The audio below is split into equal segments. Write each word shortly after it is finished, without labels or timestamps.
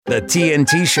The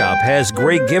TNT Shop has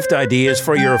great gift ideas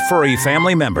for your furry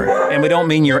family member. And we don't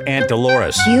mean your Aunt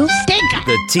Dolores. You stink!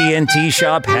 The TNT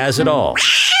Shop has it all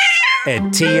at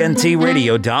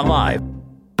TNTRadio.live.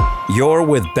 You're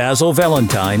with Basil,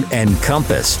 Valentine, and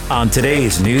Compass on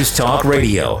today's News Talk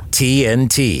Radio,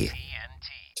 TNT.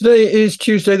 Today is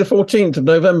Tuesday, the 14th of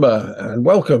November, and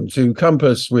welcome to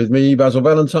Compass with me, Basil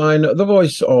Valentine, the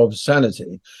voice of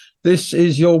sanity. This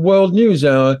is your World News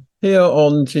Hour here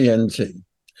on TNT.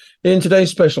 In today's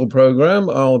special program,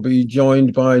 I'll be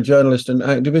joined by journalist and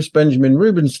activist Benjamin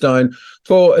Rubenstein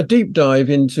for a deep dive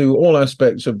into all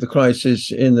aspects of the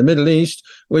crisis in the Middle East,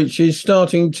 which is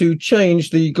starting to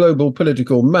change the global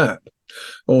political map.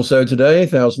 Also today,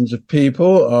 thousands of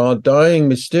people are dying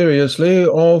mysteriously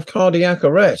of cardiac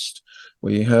arrest.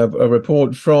 We have a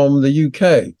report from the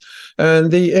UK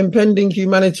and the impending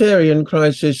humanitarian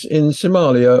crisis in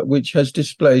Somalia, which has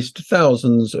displaced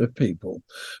thousands of people.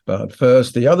 But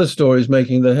first, the other stories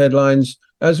making the headlines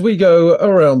as we go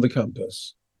around the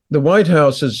compass. The White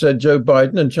House has said Joe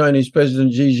Biden and Chinese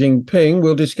President Xi Jinping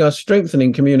will discuss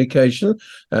strengthening communication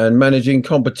and managing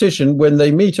competition when they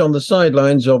meet on the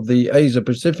sidelines of the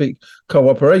Asia-Pacific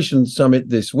Cooperation Summit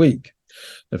this week.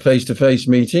 The face-to-face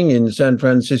meeting in San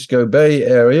Francisco Bay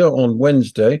Area on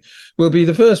Wednesday will be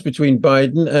the first between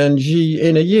Biden and Xi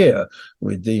in a year,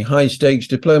 with the high-stakes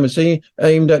diplomacy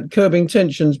aimed at curbing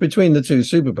tensions between the two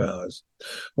superpowers.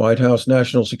 White House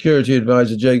National Security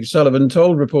Advisor Jake Sullivan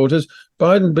told reporters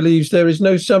Biden believes there is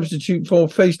no substitute for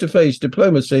face-to-face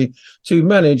diplomacy to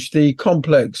manage the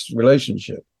complex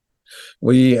relationship.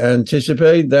 We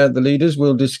anticipate that the leaders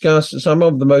will discuss some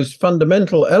of the most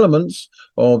fundamental elements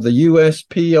of the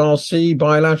US-PRC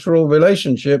bilateral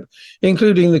relationship,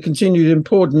 including the continued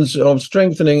importance of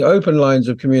strengthening open lines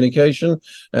of communication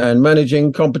and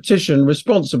managing competition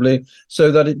responsibly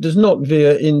so that it does not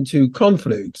veer into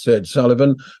conflict, said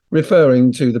Sullivan,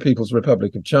 referring to the People's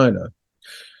Republic of China.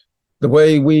 The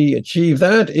way we achieve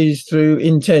that is through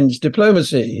intense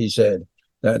diplomacy, he said.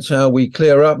 That's how we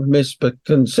clear up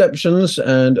misconceptions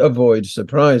and avoid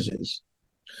surprises.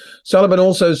 Sullivan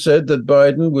also said that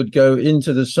Biden would go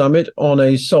into the summit on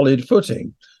a solid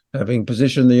footing, having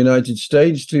positioned the United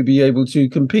States to be able to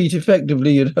compete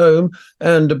effectively at home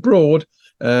and abroad,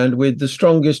 and with the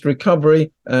strongest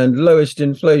recovery and lowest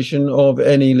inflation of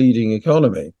any leading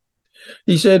economy.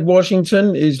 He said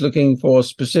Washington is looking for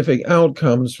specific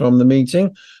outcomes from the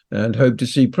meeting and hope to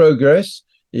see progress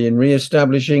in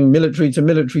re-establishing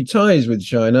military-to-military ties with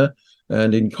China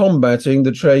and in combating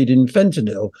the trade in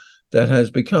fentanyl that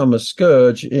has become a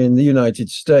scourge in the United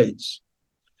States.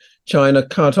 China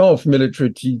cut off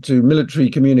military-to-military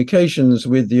communications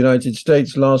with the United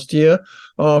States last year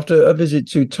after a visit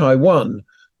to Taiwan,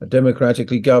 a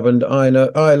democratically governed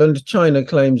island China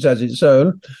claims as its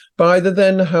own, by the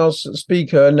then House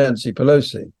Speaker Nancy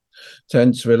Pelosi.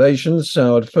 Tense relations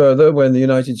soured further when the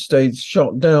United States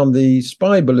shot down the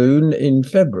spy balloon in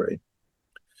February.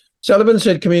 Sullivan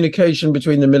said communication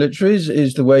between the militaries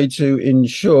is the way to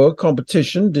ensure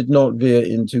competition did not veer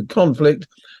into conflict,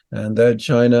 and that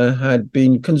China had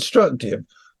been constructive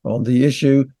on the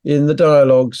issue in the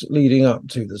dialogues leading up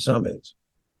to the summit.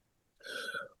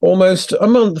 Almost a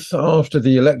month after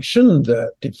the election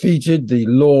that defeated the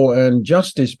Law and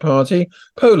Justice Party,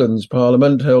 Poland's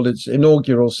parliament held its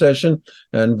inaugural session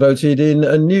and voted in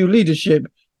a new leadership,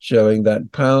 showing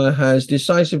that power has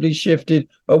decisively shifted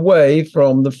away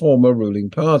from the former ruling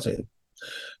party.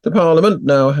 The parliament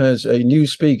now has a new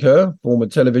speaker, former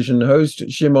television host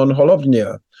Szymon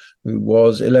Hołownia, who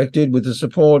was elected with the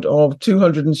support of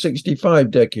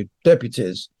 265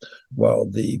 deputies, while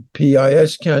the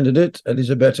PIS candidate,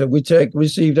 Elizabeta Witek,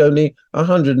 received only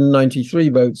 193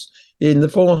 votes in the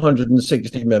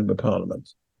 460-member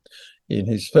parliament. In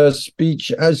his first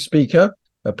speech as Speaker,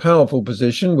 a powerful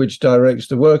position which directs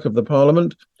the work of the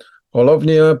parliament,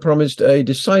 Hołownia promised a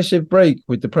decisive break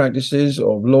with the practices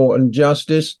of Law and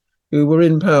Justice, who were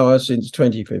in power since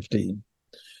 2015.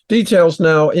 Details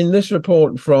now in this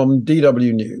report from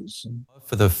DW News.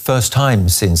 For the first time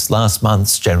since last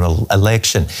month's general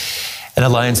election, an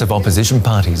alliance of opposition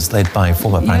parties led by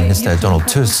former Prime Minister Donald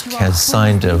Tusk has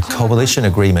signed a coalition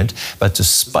agreement, but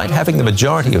despite having the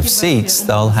majority of seats,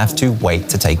 they'll have to wait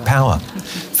to take power.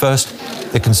 First,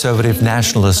 the conservative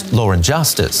nationalist Law and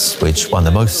Justice, which won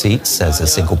the most seats as a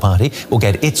single party, will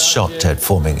get its shot at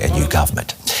forming a new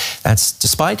government. That's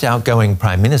despite outgoing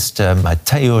Prime Minister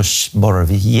Mateusz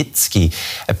Morawiecki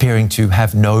appearing to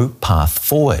have no path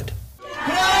forward.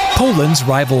 Poland's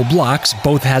rival blocs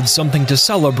both had something to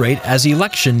celebrate as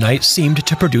election night seemed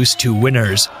to produce two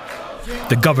winners.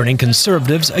 The governing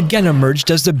Conservatives again emerged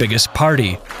as the biggest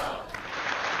party.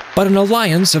 but an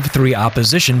alliance of three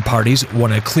opposition parties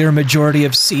won a clear majority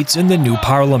of seats in the new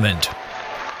parliament.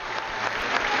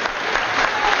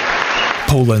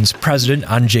 Poland's President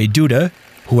Andrzej Duda,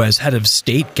 who as head of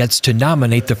state gets to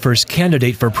nominate the first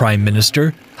candidate for prime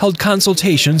minister, held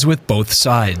consultations with both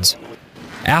sides.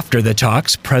 After the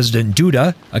talks, President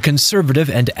Duda, a conservative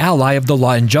and ally of the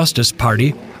Law and Justice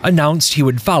Party, announced he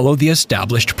would follow the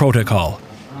established protocol.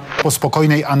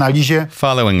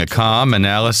 Following a calm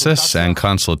analysis and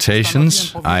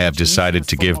consultations, I have decided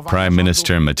to give Prime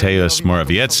Minister Mateusz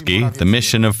Morawiecki the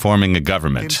mission of forming a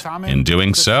government. In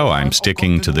doing so, I'm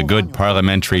sticking to the good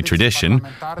parliamentary tradition,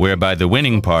 whereby the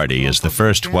winning party is the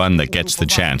first one that gets the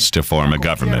chance to form a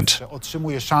government.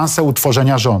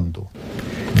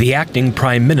 The acting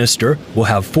prime minister will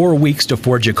have 4 weeks to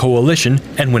forge a coalition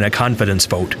and win a confidence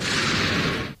vote.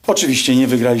 Of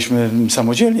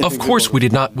course, we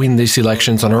did not win these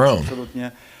elections on our own.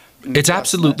 It's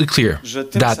absolutely clear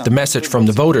that the message from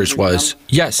the voters was,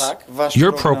 yes,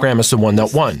 your program is the one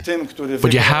that won,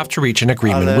 but you have to reach an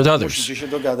agreement with others.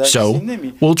 So,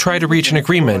 we'll try to reach an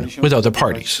agreement with other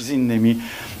parties.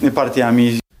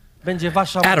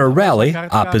 At a rally,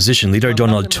 opposition leader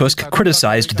Donald Tusk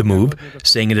criticized the move,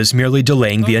 saying it is merely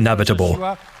delaying the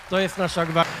inevitable.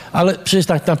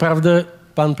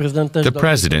 The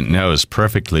president knows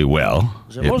perfectly well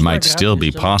it might still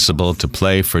be possible to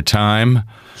play for time,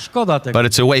 but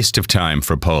it's a waste of time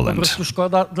for Poland.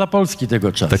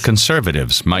 The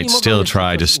conservatives might still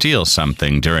try to steal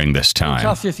something during this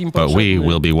time, but we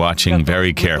will be watching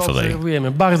very carefully.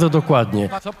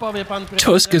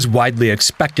 Tusk is widely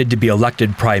expected to be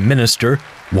elected prime minister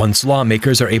once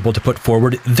lawmakers are able to put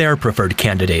forward their preferred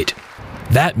candidate.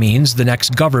 That means the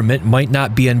next government might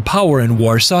not be in power in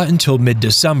Warsaw until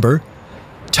mid-December,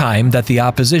 time that the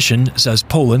opposition says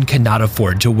Poland cannot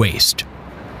afford to waste.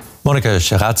 Monika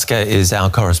Sieradzka is our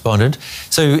correspondent.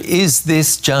 So is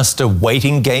this just a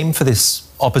waiting game for this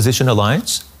opposition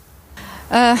alliance?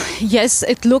 Yes,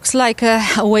 it looks like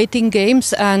waiting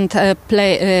games and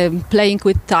playing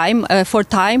with time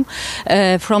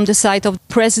from the side of the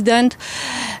president,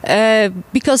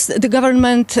 because the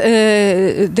government,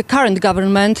 the current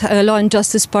government, Law and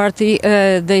Justice Party,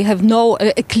 they have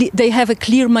a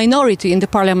clear minority in the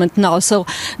parliament now, so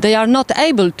they are not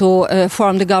able to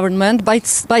form the government. But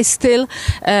still,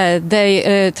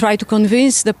 they try to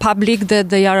convince the public that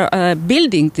they are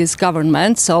building this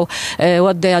government. So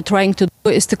what they are trying to do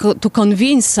is to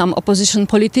convince some opposition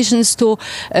politicians to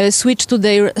switch to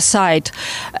their side.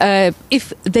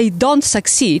 If they don't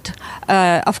succeed,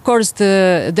 of course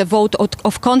the vote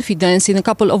of confidence in a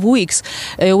couple of weeks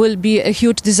will be a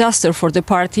huge disaster for the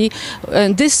party.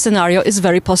 And this scenario is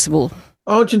very possible.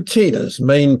 Argentina's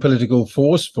main political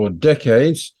force for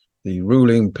decades, the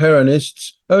ruling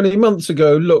Peronists, only months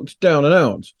ago looked down and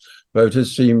out.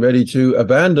 Voters seem ready to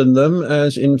abandon them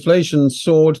as inflation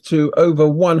soared to over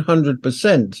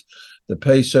 100%. The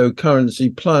peso currency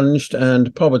plunged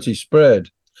and poverty spread.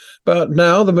 But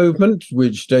now the movement,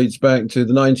 which dates back to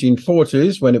the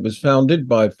 1940s when it was founded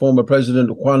by former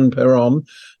President Juan Perón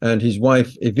and his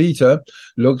wife Evita,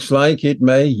 looks like it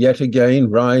may yet again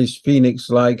rise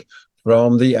phoenix-like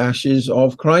from the ashes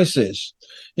of crisis.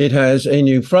 It has a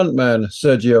new frontman,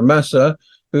 Sergio Massa,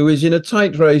 who is in a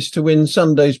tight race to win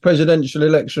Sunday's presidential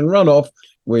election runoff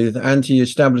with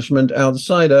anti-establishment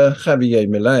outsider Javier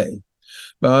Milei.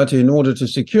 But in order to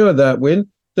secure that win,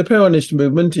 the Peronist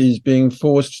movement is being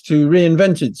forced to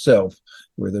reinvent itself,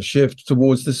 with a shift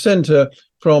towards the centre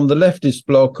from the leftist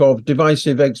bloc of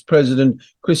divisive ex-president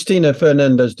Cristina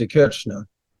Fernández de Kirchner.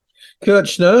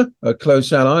 Kirchner, a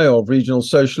close ally of regional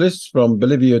socialists from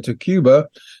Bolivia to Cuba,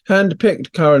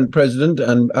 handpicked current president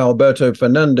Alberto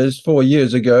Fernandez 4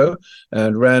 years ago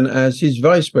and ran as his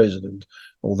vice president,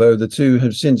 although the two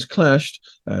have since clashed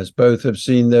as both have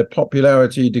seen their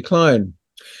popularity decline.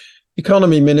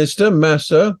 Economy Minister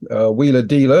Massa, a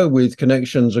wheeler-dealer with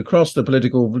connections across the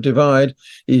political divide,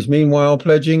 is meanwhile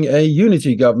pledging a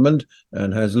unity government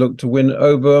and has looked to win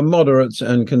over moderates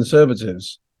and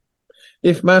conservatives.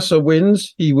 If Massa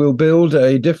wins, he will build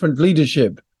a different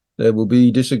leadership. There will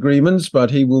be disagreements,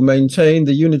 but he will maintain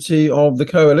the unity of the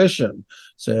coalition,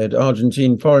 said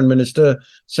Argentine Foreign Minister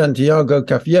Santiago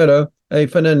Cafiero, a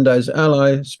Fernandez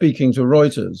ally, speaking to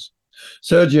Reuters.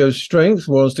 Sergio's strength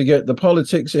was to get the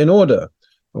politics in order.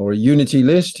 For a unity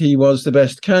list, he was the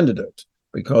best candidate,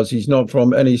 because he's not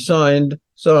from any side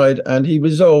and he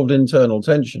resolved internal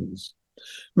tensions.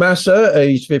 Massa,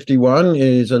 aged 51,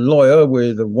 is a lawyer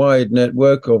with a wide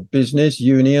network of business,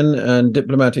 union and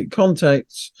diplomatic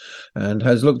contacts and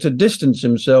has looked to distance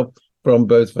himself from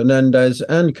both Fernandez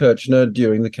and Kirchner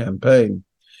during the campaign.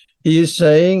 He is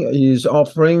saying he is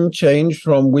offering change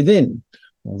from within,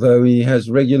 although he has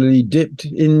regularly dipped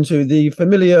into the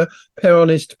familiar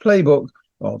Peronist playbook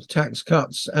of tax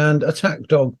cuts and attack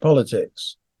dog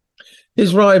politics.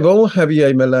 His rival,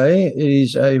 Javier Milei,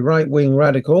 is a right-wing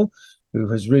radical who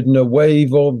has ridden a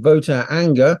wave of voter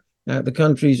anger at the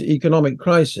country's economic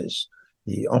crisis.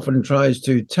 He often tries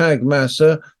to tag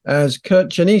Massa as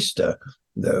Kirchnerista,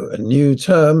 though a new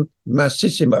term,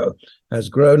 Massissimo, has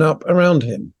grown up around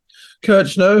him.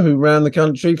 Kirchner, who ran the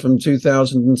country from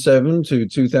 2007 to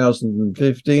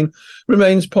 2015,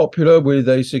 remains popular with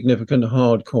a significant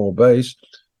hardcore base,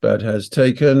 but has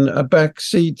taken a back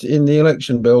seat in the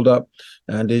election build-up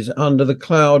and is under the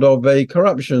cloud of a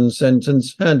corruption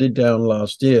sentence handed down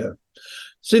last year.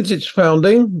 Since its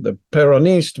founding, the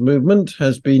Peronist movement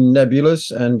has been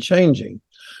nebulous and changing.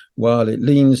 While it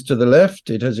leans to the left,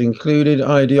 it has included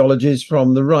ideologies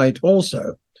from the right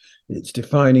also. Its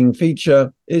defining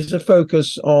feature is a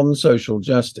focus on social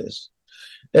justice.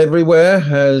 Everywhere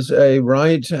has a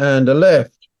right and a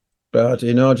left, but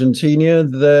in Argentina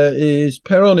there is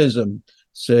Peronism,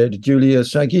 said Julia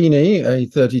Sagini, a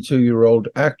 32-year-old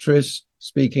actress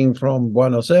speaking from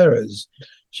Buenos Aires.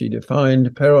 She defined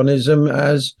Peronism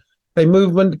as a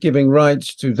movement giving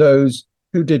rights to those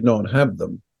who did not have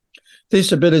them.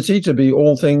 This ability to be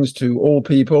all things to all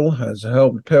people has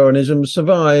helped Peronism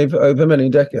survive over many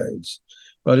decades,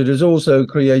 but it has also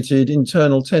created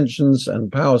internal tensions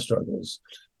and power struggles,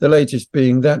 the latest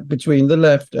being that between the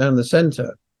left and the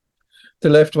centre. The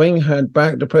left wing had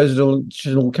backed a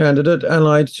presidential candidate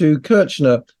allied to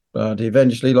Kirchner, but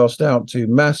eventually lost out to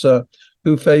Massa,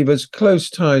 who favours close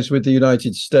ties with the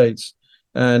United States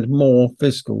and more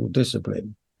fiscal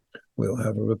discipline. We'll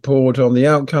have a report on the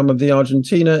outcome of the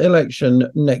Argentina election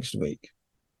next week.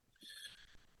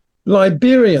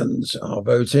 Liberians are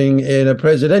voting in a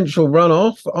presidential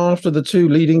runoff after the two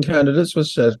leading candidates were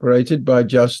separated by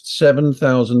just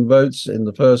 7,000 votes in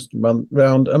the first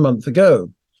round a month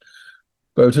ago.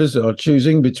 Voters are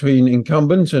choosing between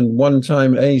incumbent and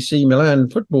one-time AC Milan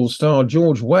football star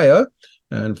George Weah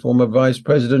and former Vice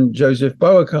President Joseph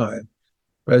Boakai.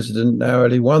 The president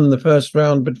narrowly won the first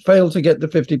round but failed to get the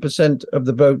 50% of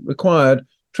the vote required,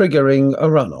 triggering a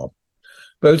runoff.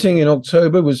 Voting in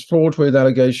October was fraught with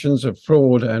allegations of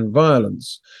fraud and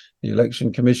violence. The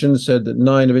Election Commission said that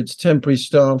 9 of its temporary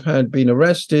staff had been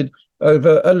arrested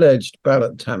over alleged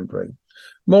ballot tampering.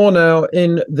 More now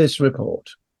in this report.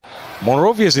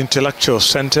 Monrovia's intellectual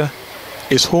center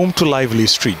is home to lively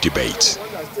street debates.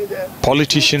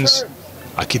 Politicians,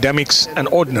 academics, and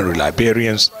ordinary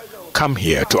Liberians come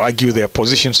here to argue their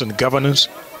positions on governance,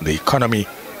 the economy,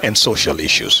 and social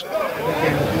issues.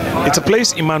 It's a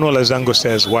place, Emmanuel Azango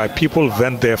says, why people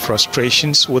vent their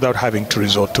frustrations without having to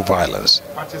resort to violence.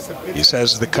 He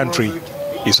says the country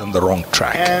is on the wrong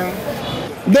track.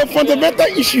 The fundamental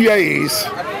issue here is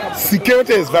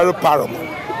security is very paramount.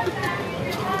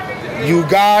 You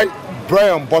got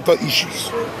bread and butter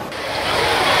issues.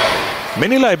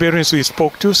 Many Liberians we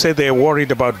spoke to say they are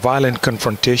worried about violent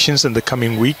confrontations in the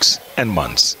coming weeks and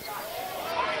months.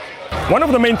 One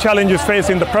of the main challenges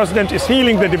facing the president is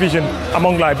healing the division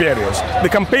among Liberians. The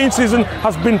campaign season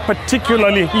has been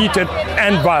particularly heated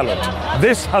and violent.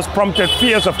 This has prompted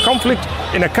fears of conflict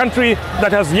in a country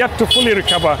that has yet to fully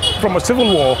recover from a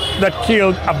civil war that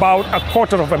killed about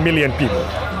 250,000 people.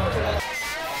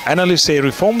 Analysts say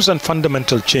reforms and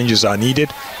fundamental changes are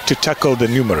needed to tackle the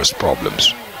numerous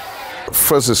problems.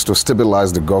 First is to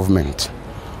stabilize the government,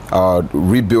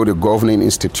 rebuild the governing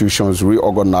institutions,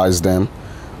 reorganize them,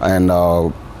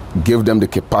 and give them the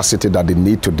capacity that they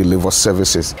need to deliver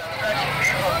services.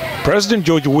 President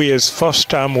George Weah's first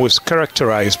term was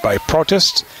characterized by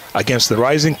protests against the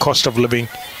rising cost of living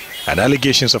and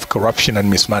allegations of corruption and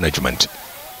mismanagement.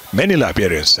 Many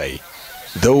Liberians say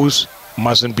those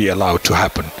mustn't be allowed to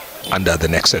happen under the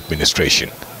next administration.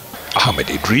 Ahmed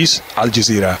Idris, Al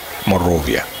Jazeera,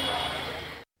 Monrovia.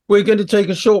 We're going to take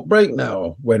a short break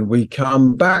now. When we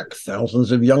come back,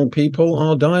 thousands of young people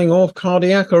are dying of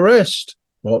cardiac arrest.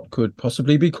 What could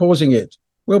possibly be causing it?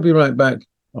 We'll be right back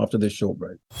after this short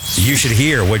break. You should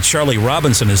hear what Charlie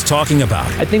Robinson is talking about.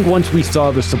 I think once we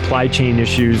saw the supply chain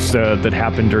issues that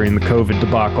happened during the COVID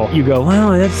debacle, you go,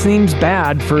 well, that seems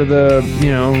bad for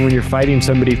when you're fighting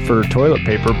somebody for toilet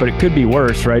paper, but it could be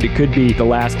worse, right? It could be the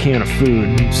last can of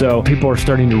food. So people are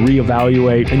starting to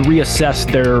reevaluate and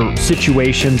reassess their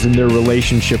situations and their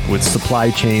relationship with supply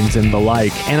chains and the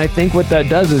like. And I think what that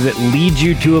does is it leads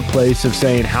you to a place of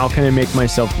saying, how can I make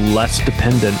myself less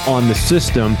dependent on the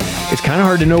system? It's kind of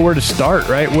hard to know where to start,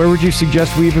 right? Where would you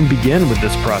suggest we even begin with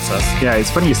this process? Yeah,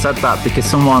 it's funny you said that, because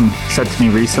someone said to me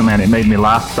recently, and it made me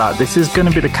laugh, that this is going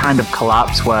to be the kind of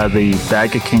collapse where the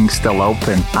Burger King's still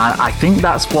open. And I think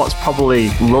that's what's probably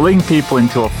lulling people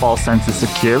into a false sense of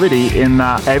security, in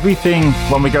that everything,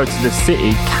 when we go to the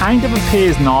city, kind of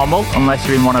appears normal, unless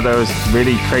you're in one of those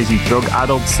really crazy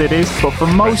drug-addled cities. But for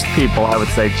most people, I would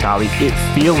say, Charlie, it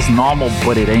feels normal,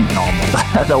 but it ain't normal.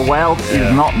 The world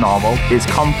is not normal. It's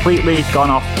completely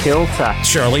gone off kilter.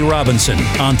 Charlie Robinson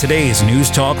on today's News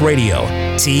Talk Radio,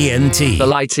 TNT. The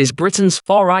Light is Britain's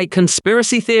far-right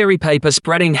conspiracy theory paper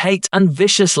spreading hate and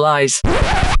vicious lies.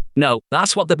 No,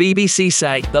 that's what the BBC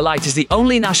say. The Light is the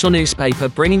only national newspaper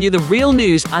bringing you the real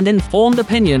news and informed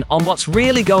opinion on what's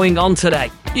really going on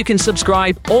today. You can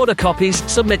subscribe, order copies,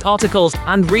 submit articles,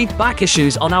 and read back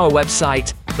issues on our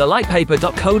website,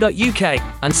 thelightpaper.co.uk,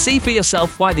 and see for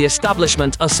yourself why the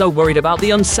establishment are so worried about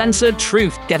the uncensored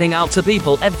truth getting out to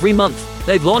people every month.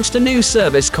 They've launched a new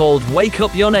service called Wake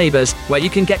Up Your Neighbours, where you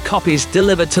can get copies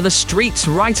delivered to the streets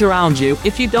right around you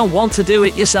if you don't want to do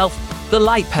it yourself. The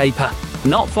Light Paper.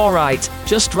 Not for right,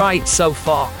 just right so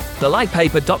far.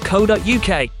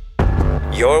 Thelightpaper.co.uk.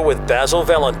 You're with Basil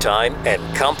Valentine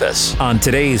and Compass on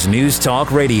today's News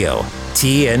Talk Radio,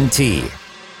 TNT.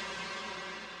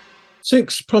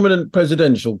 6 prominent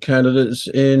presidential candidates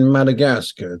in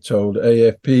Madagascar told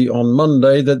AFP on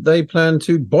Monday that they plan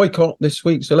to boycott this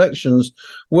week's elections,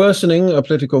 worsening a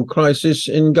political crisis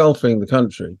engulfing the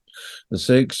country. The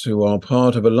 6, who are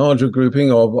part of a larger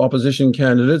grouping of opposition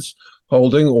candidates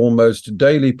holding almost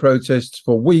daily protests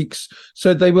for weeks,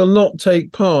 said they will not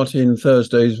take part in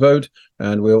Thursday's vote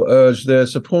and will urge their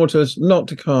supporters not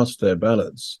to cast their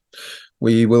ballots.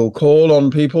 We will call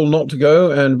on people not to go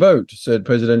and vote, said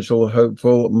presidential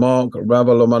hopeful Mark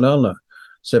Ravalomanana,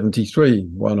 73,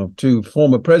 one of 2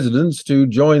 former presidents to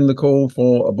join the call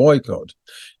for a boycott.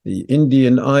 The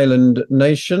Indian island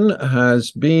nation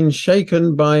has been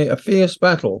shaken by a fierce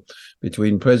battle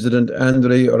between President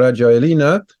Andry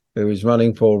Rajoelina, who is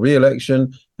running for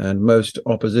re-election, and most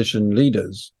opposition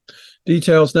leaders.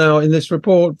 Details now in this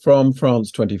report from France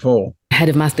 24. Head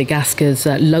of Madagascar's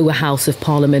lower house of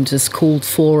parliament has called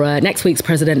for next week's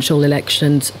presidential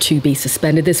elections to be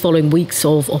suspended. This following weeks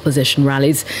of opposition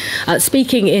rallies.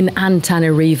 Speaking in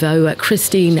Antananarivo,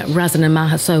 Christine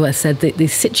Razanamahasoa said that the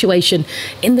situation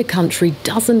in the country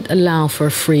doesn't allow for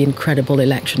a free and credible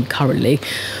election currently.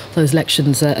 Those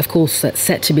elections, of course,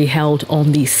 set to be held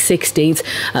on the 16th.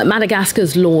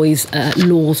 Madagascar's laws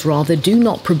do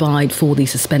not provide for the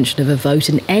suspension of a vote,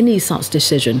 and any such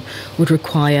decision would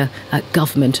require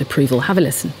government approval. Have a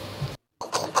listen.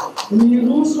 We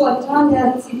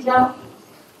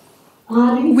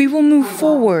will move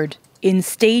forward in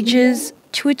stages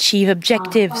to achieve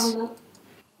objectives.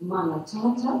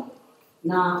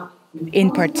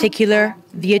 In particular,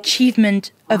 the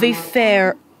achievement of a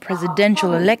fair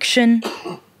presidential election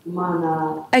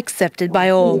accepted by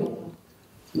all.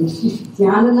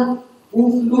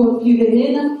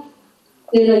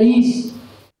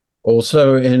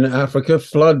 Also in Africa,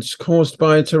 floods caused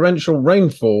by torrential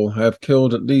rainfall have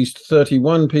killed at least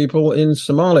 31 people in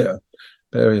Somalia.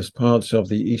 Various parts of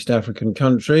the East African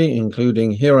country,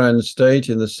 including Hiran State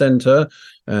in the centre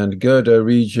and Gerdo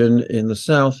region in the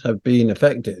south, have been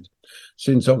affected.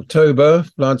 Since October,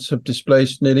 floods have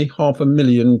displaced nearly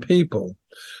 500,000 people.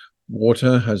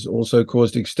 Water has also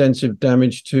caused extensive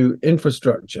damage to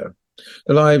infrastructure.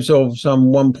 The lives of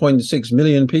some 1.6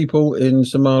 million people in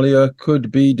Somalia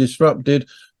could be disrupted,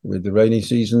 with the rainy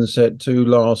season set to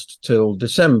last till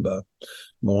December.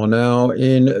 More now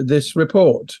in this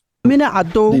report. Mina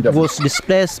Addo was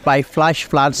displaced by flash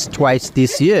floods twice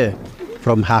this year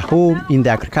from her home in the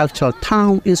agricultural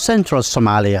town in central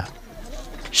Somalia.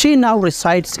 She now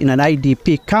resides in an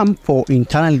IDP camp for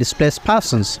internally displaced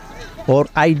persons, or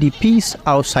IDPs,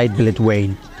 outside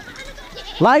Beledweyne.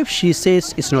 Life, she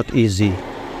says, is not easy,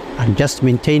 and just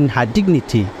maintaining her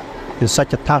dignity in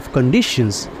such a tough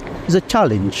conditions is a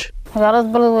challenge. I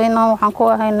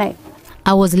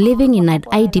was living in an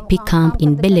IDP camp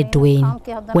in Beledweyne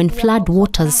when flood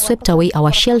waters swept away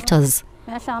our shelters.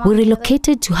 We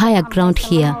relocated to higher ground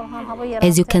here.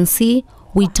 As you can see,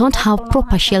 we don't have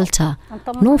proper shelter,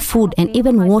 no food and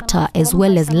even water, as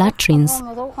well as latrines.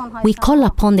 We call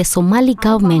upon the Somali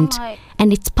government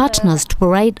and its partners to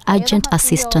provide urgent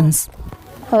assistance.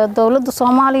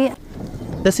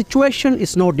 The situation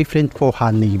is no different for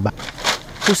her neighbor.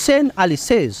 Hussein Ali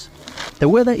says the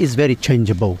weather is very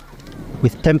changeable,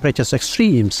 with temperatures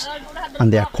extremes,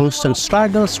 and there are constant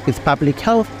struggles with public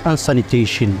health and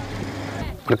sanitation.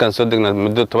 We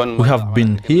have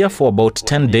been here for about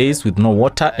 10 days with no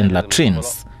water and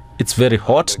latrines. It's very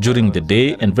hot during the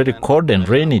day and very cold and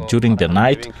rainy during the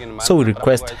night, so we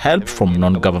request help from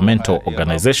non-governmental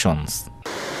organizations.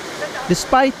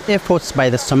 Despite efforts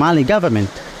by the Somali government,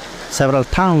 several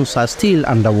towns are still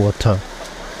underwater,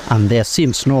 and there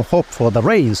seems no hope for the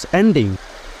rains ending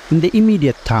in the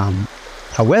immediate term.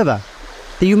 However,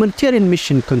 the humanitarian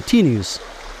mission continues,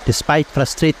 despite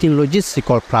frustrating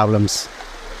logistical problems.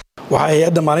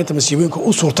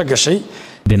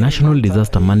 The National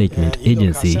Disaster Management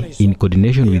Agency, in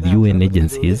coordination with UN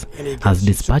agencies, has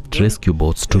dispatched rescue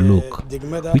boats to Luke,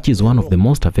 which is one of the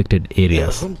most affected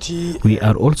areas. We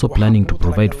are also planning to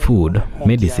provide food,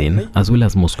 medicine, as well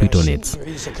as mosquito nets.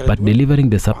 But delivering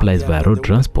the supplies via road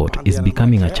transport is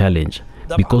becoming a challenge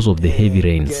because of the heavy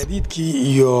rains.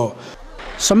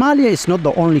 Somalia is not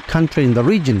the only country in the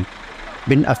region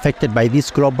being affected by this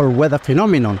global weather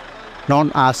phenomenon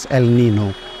known as El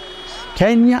Nino.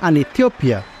 Kenya and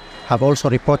Ethiopia have also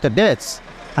reported deaths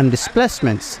and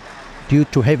displacements due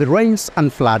to heavy rains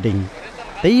and flooding.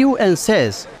 The UN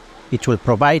says it will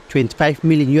provide $25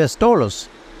 million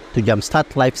to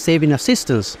jumpstart life-saving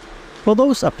assistance for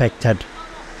those affected.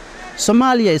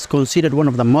 Somalia is considered one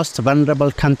of the most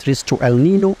vulnerable countries to El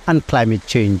Nino and climate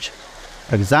change.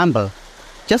 For example,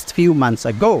 just a few months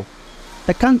ago,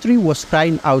 the country was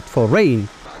crying out for rain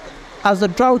as the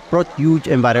drought brought huge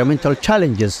environmental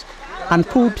challenges and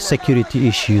food security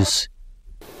issues.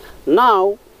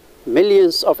 Now,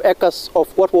 millions of acres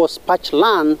of what was parched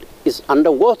land is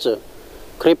underwater,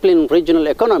 crippling regional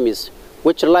economies,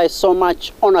 which rely so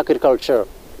much on agriculture.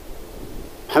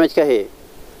 Mohamed Kahe,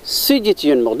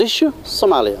 CGTN Mogadishu,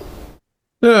 Somalia.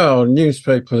 Now,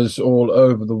 newspapers all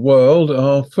over the world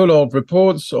are full of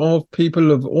reports of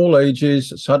people of all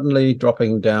ages suddenly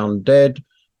dropping down dead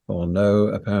for no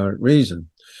apparent reason.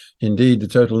 Indeed, the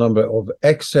total number of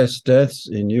excess deaths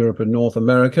in Europe and North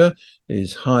America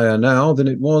is higher now than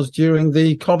it was during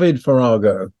the COVID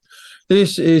farrago.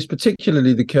 This is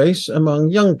particularly the case among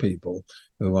young people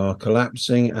who are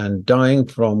collapsing and dying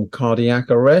from cardiac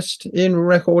arrest in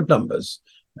record numbers,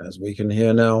 as we can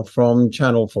hear now from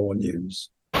Channel 4 News.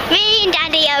 Me and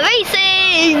Daddy are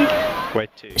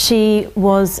racing! She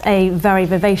was a very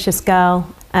vivacious girl.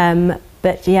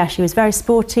 But yeah, she was very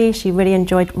sporty. She really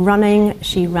enjoyed running.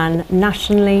 She ran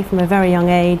nationally from a very young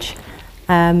age,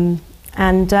 and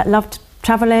loved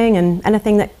travelling and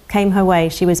anything that came her way.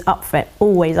 She was up for it,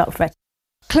 always up for it.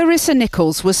 Clarissa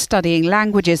Nichols was studying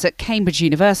languages at Cambridge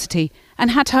University and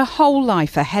had her whole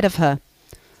life ahead of her.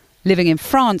 Living in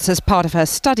France as part of her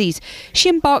studies, she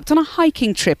embarked on a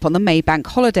hiking trip on the Maybank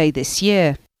holiday this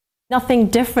year. Nothing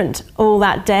different all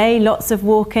that day, lots of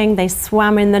walking. They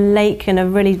swam in the lake in a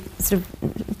really sort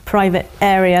of private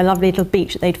area, a lovely little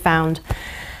beach that they'd found.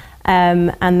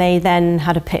 And they then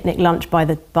had a picnic lunch by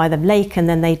the lake, and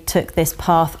then they took this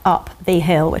path up the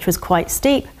hill, which was quite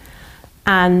steep.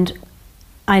 And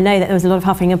I know that there was a lot of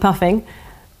huffing and puffing,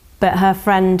 but her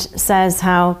friend says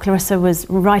how Clarissa was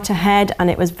right ahead, and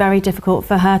it was very difficult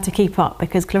for her to keep up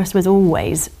because Clarissa was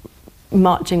always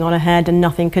marching on ahead and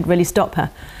nothing could really stop her.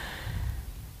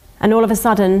 And all of a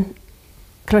sudden,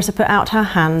 Clarissa put out her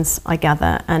hands, I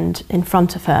gather, and in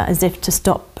front of her, as if to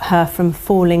stop her from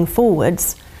falling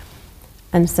forwards,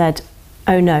 and said,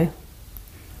 "Oh no,"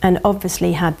 and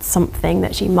obviously had something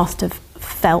that she must have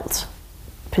felt,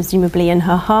 presumably in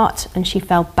her heart, and she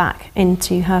fell back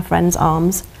into her friend's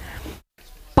arms.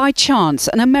 By chance,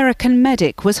 an American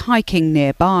medic was hiking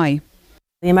nearby.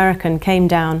 The American came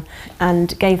down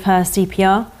and gave her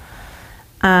CPR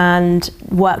and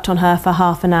worked on her for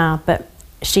half an hour, but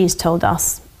she's told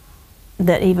us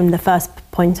that even the first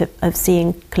point of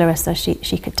seeing Clarissa,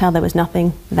 she could tell there was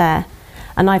nothing there.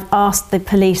 And I've asked the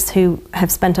police, who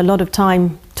have spent a lot of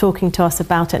time talking to us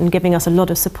about it and giving us a lot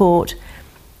of support,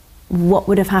 what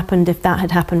would have happened if that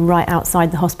had happened right outside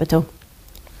the hospital.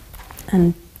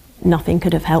 And nothing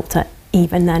could have helped her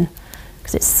even then,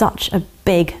 because it's such a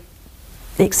big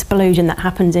explosion that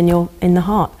happens in the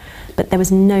heart. But there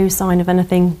was no sign of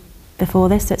anything before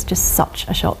this. It's just such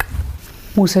a shock.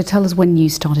 Also, tell us when you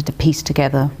started to piece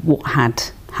together what had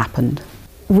happened.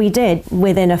 We did,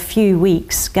 within a few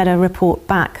weeks, get a report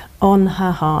back on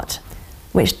her heart,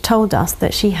 which told us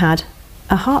that she had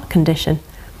a heart condition,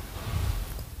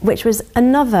 which was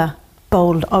another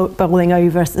bowling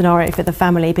over scenario for the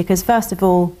family, because first of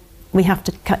all, we have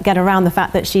to get around the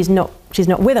fact that she's not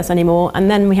with us anymore,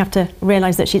 and then we have to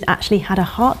realise that she's actually had a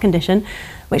heart condition,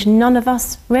 which none of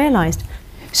us realised.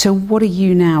 So what are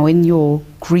you now, in your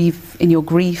grief, and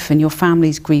your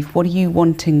family's grief, what are you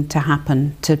wanting to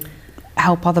happen to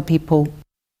help other people?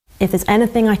 If there's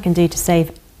anything I can do to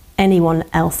save anyone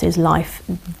else's life,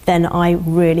 then I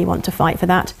really want to fight for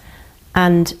that.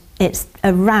 And It's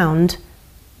around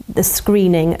the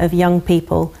screening of young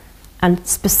people, and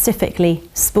specifically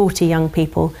sporty young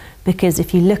people, because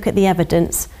if you look at the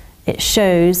evidence, it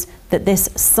shows that this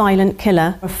silent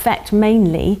killer affects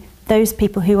mainly those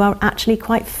people who are actually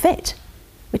quite fit,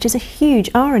 which is a huge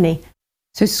irony.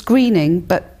 So screening,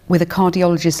 but with a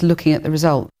cardiologist looking at the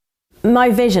result.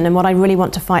 My vision, and what I really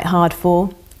want to fight hard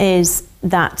for, is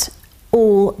that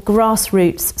all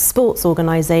grassroots sports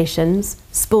organisations,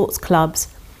 sports clubs,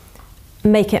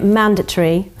 make it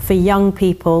mandatory for young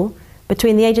people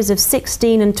between the ages of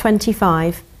 16 and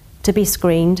 25 to be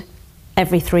screened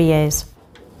every 3 years.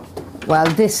 Well,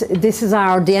 this is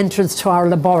the entrance to our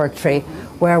laboratory,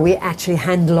 where we actually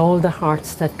handle all the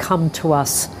hearts that come to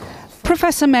us.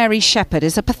 Professor Mary Shepherd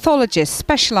is a pathologist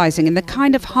specialising in the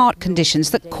kind of heart conditions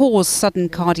that cause sudden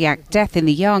cardiac death in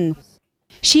the young.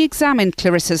 She examined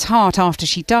Clarissa's heart after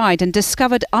she died and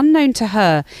discovered, unknown to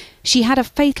her, she had a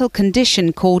fatal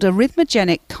condition called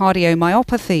arrhythmogenic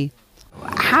cardiomyopathy.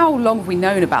 How long have we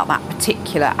known about that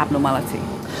particular abnormality?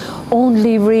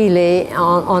 Only really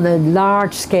on a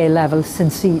large scale level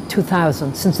since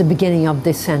 2000, since the beginning of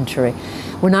this century.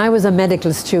 When I was a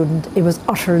medical student, it was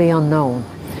utterly unknown.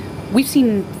 We've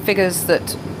seen figures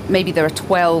that maybe there are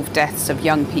 12 deaths of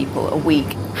young people a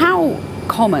week. How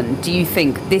common do you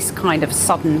think this kind of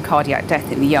sudden cardiac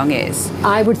death in the young is?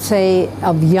 I would say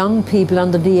of young people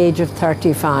under the age of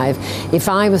 35, if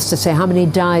I was to say how many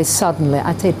die suddenly,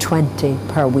 I'd say 20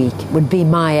 per week would be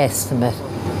my estimate.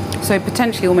 So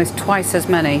potentially almost twice as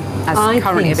many as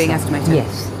currently are being estimated?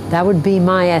 Yes, that would be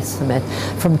my estimate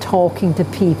from talking to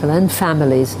people and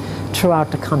families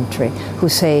throughout the country who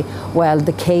say, well,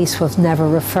 the case was never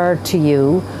referred to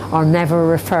you or never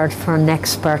referred for an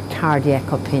expert cardiac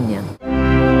opinion.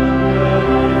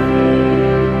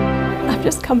 I've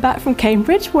just come back from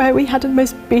Cambridge, where we had a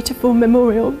most beautiful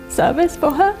memorial service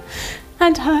for her,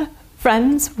 and her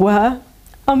friends were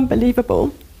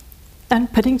unbelievable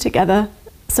and putting together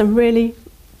some really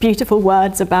beautiful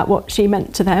words about what she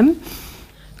meant to them.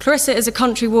 Clarissa is a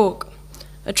country walk,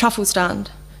 a truffle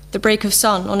stand, the break of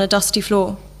sun on a dusty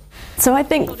floor. So I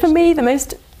think for me the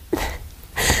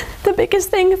biggest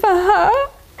thing for her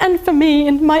and for me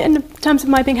in terms of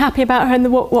my being happy about her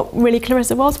and what really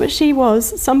Clarissa was, but she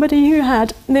was somebody who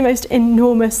had the most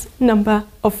enormous number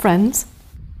of friends.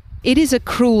 It is a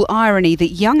cruel irony that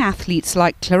young athletes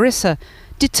like Clarissa,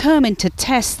 determined to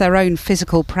test their own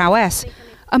physical prowess,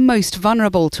 are most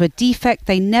vulnerable to a defect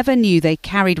they never knew they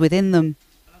carried within them.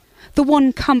 The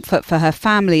one comfort for her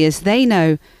family is they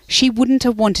know she wouldn't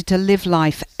have wanted to live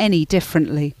life any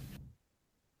differently.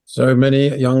 So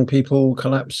many young people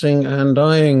collapsing and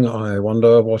dying. I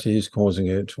wonder what is causing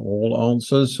it. All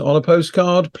answers on a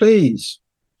postcard, please.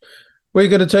 We're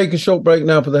going to take a short break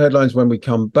now for the headlines. When we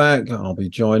come back, I'll be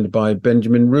joined by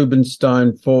Benjamin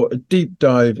Rubenstein for a deep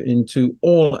dive into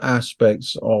all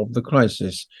aspects of the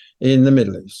crisis in the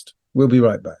Middle East. We'll be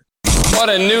right back. What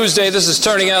a news day this is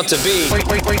turning out to be.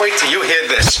 Wait till you hear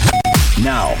this.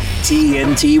 Now,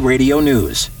 TNT Radio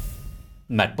News.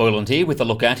 Matt Boyland here with a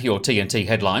look at your TNT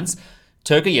headlines.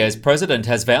 Turkey as president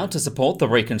has vowed to support the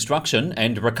reconstruction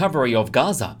and recovery of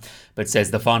Gaza, but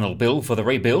says the final bill for the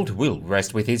rebuild will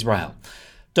rest with Israel.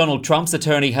 Donald Trump's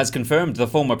attorney has confirmed the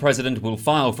former president will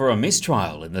file for a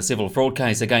mistrial in the civil fraud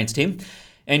case against him.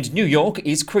 And New York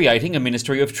is creating a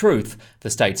Ministry of Truth, the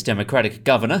state's Democratic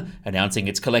governor announcing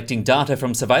it's collecting data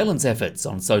from surveillance efforts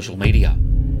on social media.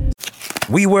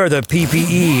 We wear the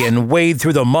PPE and wade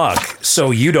through the muck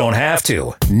so you don't have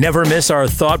to. Never miss our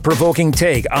thought-provoking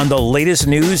take on the latest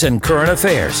news and current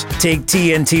affairs. Take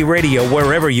TNT Radio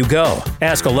wherever you go.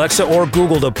 Ask Alexa or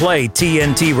Google to play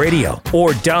TNT Radio or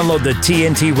download the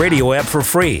TNT Radio app for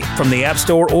free from the App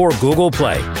Store or Google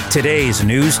Play. Today's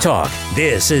News Talk.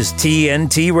 This is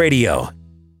TNT Radio.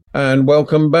 And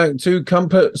welcome back to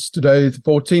Compass. Today, the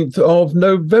 14th of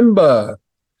November.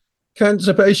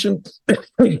 Cancer patients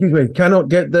cannot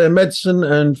get their medicine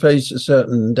and face a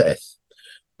certain death.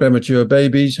 Premature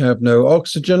babies have no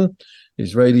oxygen.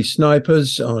 Israeli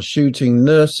snipers are shooting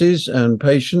nurses and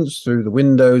patients through the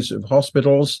windows of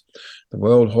hospitals. The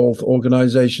World Health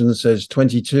Organization says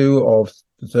 22 of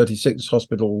the 36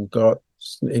 hospitals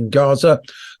in Gaza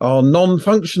are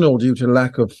non-functional due to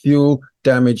lack of fuel,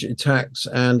 damage, attacks,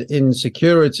 and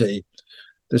insecurity.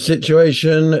 The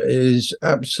situation is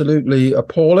absolutely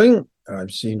appalling.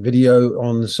 I've seen video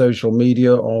on social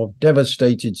media of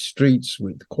devastated streets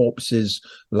with corpses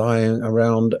lying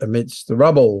around amidst the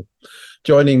rubble.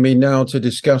 Joining me now to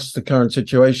discuss the current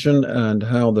situation and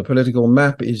how the political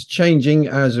map is changing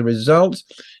as a result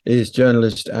is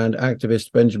journalist and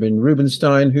activist Benjamin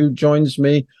Rubenstein, who joins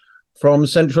me from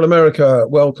Central America.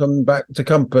 Welcome back to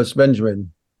Compass,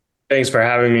 Benjamin. Thanks for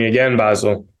having me again,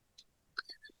 Basil.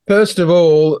 First of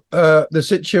all, the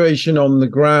situation on the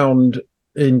ground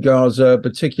in Gaza,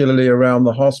 particularly around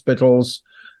the hospitals,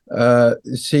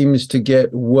 seems to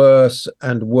get worse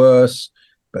and worse,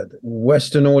 but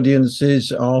Western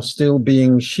audiences are still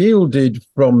being shielded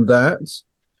from that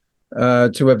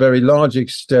to a very large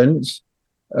extent.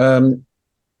 At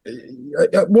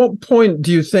what point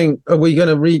do you think are we going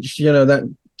to reach,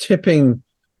 that tipping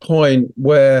point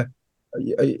where,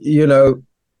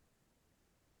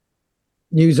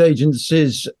 news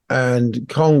agencies and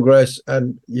Congress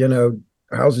and,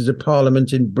 houses of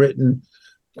parliament in Britain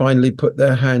finally put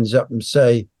their hands up and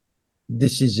say,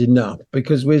 this is enough?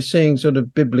 Because we're seeing sort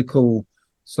of biblical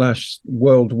 /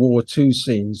 World War II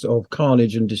scenes of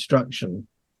carnage and destruction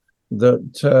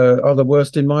that are the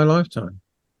worst in my lifetime.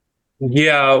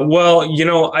 Yeah,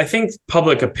 well, I think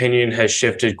public opinion has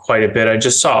shifted quite a bit. I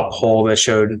just saw a poll that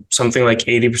showed something like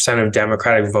 80% of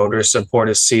Democratic voters support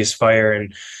a ceasefire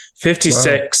and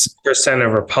 56%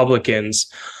 of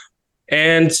Republicans.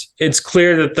 And it's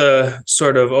clear that the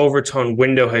sort of overtone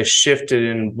window has shifted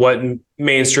in what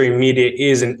mainstream media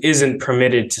is and isn't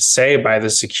permitted to say by the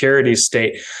security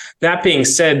state. That being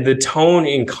said, the tone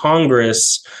in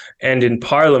Congress and in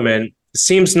Parliament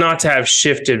seems not to have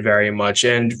shifted very much.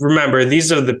 And remember,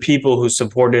 these are the people who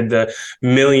supported the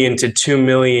 1 million to 2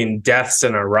 million deaths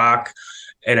in Iraq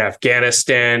and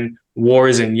Afghanistan,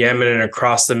 wars in Yemen and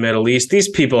across the Middle East. These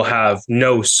people have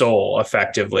no soul,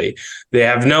 effectively. They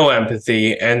have no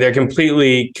empathy, and they're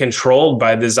completely controlled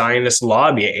by the Zionist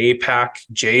lobby, AIPAC,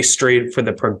 J Street for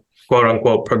the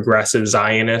quote-unquote progressive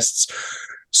Zionists.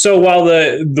 So while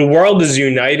the world is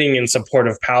uniting in support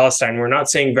of Palestine, we're not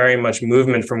seeing very much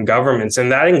movement from governments, and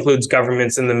that includes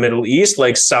governments in the Middle East,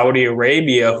 like Saudi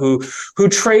Arabia, who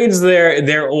trades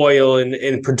their oil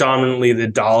in predominantly the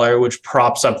dollar, which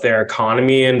props up their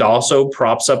economy and also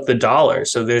props up the dollar.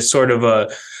 So there's sort of a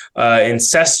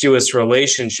incestuous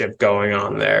relationship going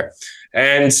on there,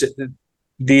 and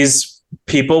these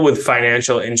people with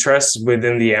financial interests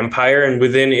within the empire and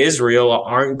within Israel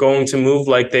aren't going to move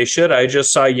like they should. I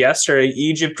just saw yesterday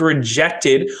Egypt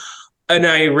rejected an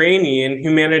Iranian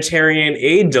humanitarian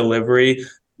aid delivery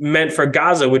meant for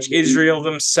Gaza, which Egypt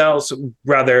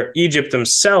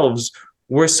themselves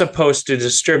were supposed to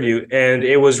distribute, and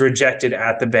it was rejected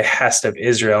at the behest of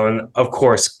Israel. And of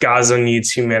course, Gaza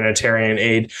needs humanitarian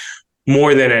aid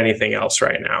more than anything else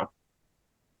right now.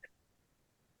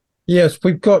 Yes,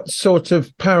 we've got sort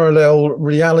of parallel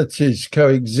realities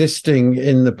coexisting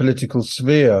in the political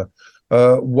sphere.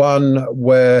 One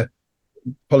where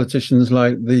politicians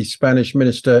like the Spanish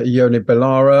minister Ione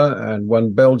Belarra and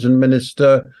one Belgian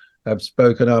minister have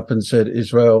spoken up and said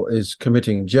Israel is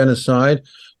committing genocide.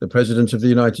 The President of the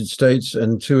United States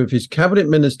and 2 of his cabinet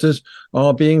ministers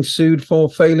are being sued for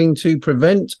failing to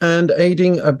prevent and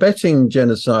aiding abetting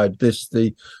genocide. This,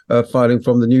 the filing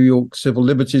from the New York Civil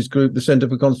Liberties Group, the Center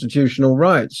for Constitutional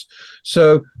Rights.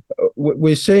 So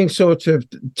we're seeing sort of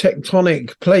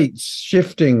tectonic plates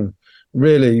shifting,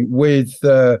 really, with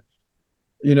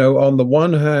on the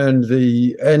one hand,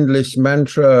 the endless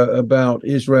mantra about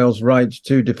Israel's right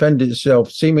to defend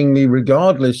itself, seemingly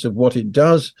regardless of what it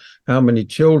does, how many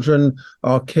children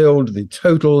are killed, the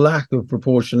total lack of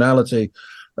proportionality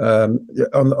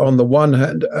on the one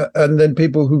hand, and then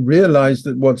people who realize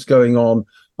that what's going on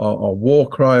are war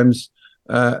crimes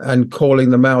and calling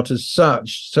them out as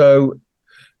such. So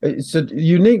it's a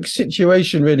unique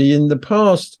situation, really. In the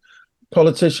past,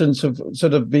 politicians have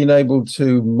sort of been able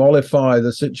to mollify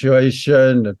the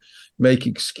situation and make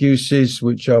excuses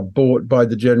which are bought by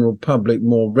the general public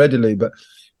more readily. But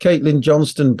Caitlin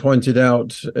Johnston pointed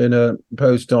out in a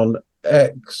post on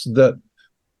X that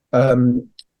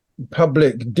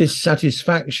public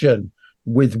dissatisfaction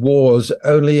with wars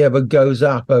only ever goes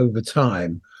up over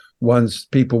time once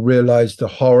people realize the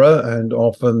horror and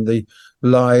often the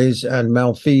lies and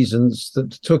malfeasance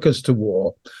that took us to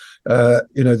war.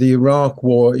 The Iraq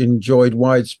war enjoyed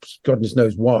goodness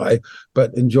knows why,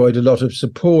 but enjoyed a lot of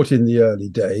support in the early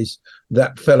days.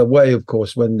 That fell away, of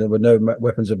course, when there were no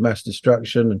weapons of mass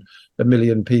destruction and 1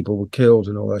 million people were killed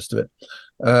and all the rest of it.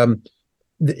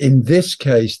 In this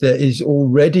case, there is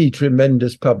already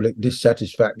tremendous public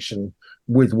dissatisfaction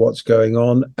with what's going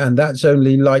on, and that's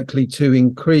only likely to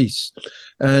increase.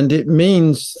 And it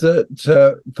means that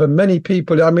for many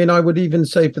people, I would even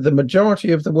say for the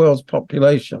majority of the world's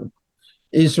population,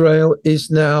 Israel is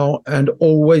now and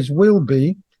always will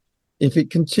be, if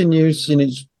it continues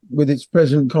with its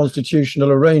present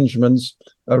constitutional arrangements,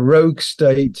 a rogue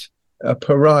state, a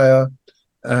pariah,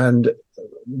 and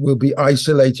will be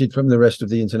isolated from the rest of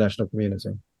the international community.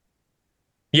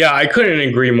 Yeah, I couldn't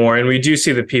agree more. And we do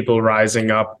see the people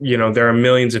rising up. You know, there are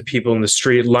millions of people in the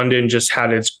street. London just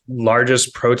had its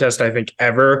largest protest, I think,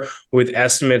 ever, with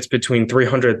estimates between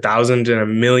 300,000 and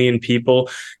 1 million people.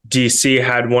 D.C.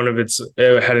 had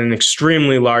had an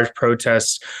extremely large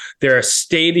protest. There are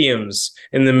stadiums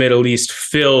in the Middle East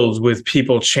filled with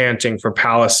people chanting for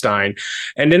Palestine.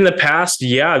 And in the past,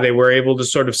 yeah, they were able to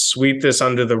sort of sweep this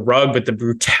under the rug, but the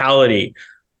brutality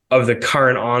of the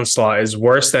current onslaught is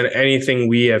worse than anything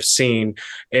we have seen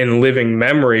in living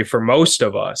memory for most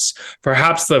of us.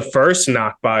 Perhaps the first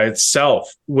Nakba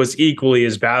itself was equally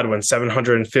as bad, when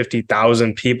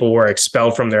 750,000 people were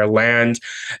expelled from their land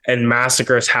and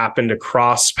massacres happened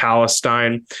across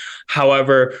Palestine.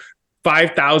 However,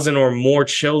 5,000 or more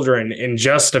children in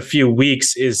just a few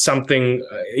weeks is something,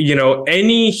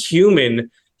 any human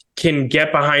can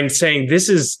get behind, saying this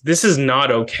is not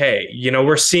okay. You know,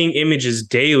 we're seeing images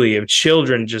daily of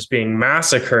children just being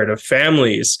massacred, of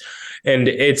families, and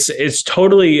it's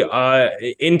totally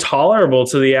intolerable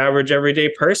to the average everyday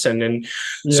person. And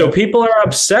so people are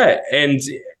upset. And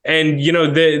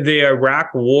the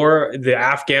Iraq war, the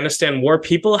Afghanistan war,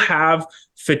 people have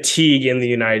fatigue in the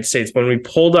United States. When we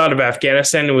pulled out of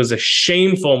Afghanistan, it was a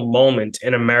shameful moment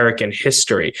in American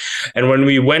history. And when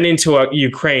we went into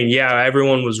Ukraine,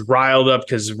 everyone was riled up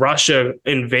because Russia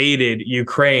invaded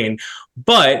Ukraine.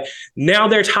 But now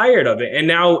they're tired of it. And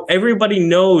now everybody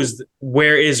knows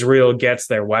where Israel gets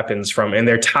their weapons from. And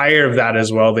they're tired of that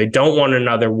as well. They don't want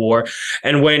another war.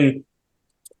 And when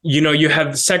you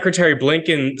have Secretary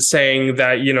Blinken saying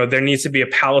that, there needs to be a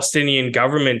Palestinian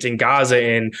government in Gaza,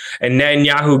 and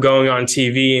Netanyahu going on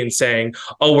TV and saying,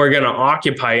 oh, we're going to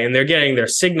occupy, and they're getting their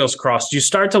signals crossed. You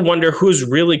start to wonder who's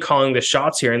really calling the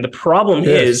shots here. And the problem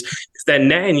is that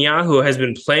Netanyahu has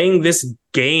been playing this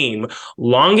game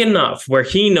long enough where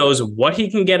he knows what he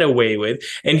can get away with.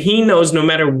 And he knows no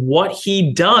matter what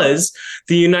he does,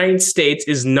 the United States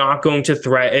is not going to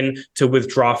threaten to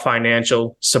withdraw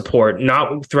financial support,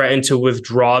 not threaten to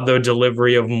withdraw the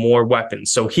delivery of more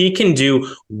weapons. So he can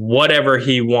do whatever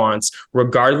he wants,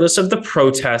 regardless of the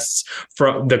protests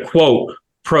from the quote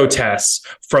protests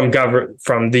from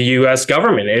the U.S.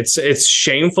 government. It's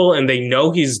shameful, and they know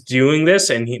he's doing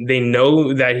this, and they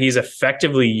know that he's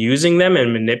effectively using them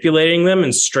and manipulating them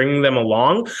and stringing them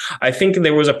along. I think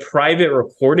there was a private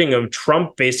recording of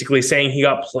Trump basically saying he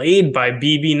got played by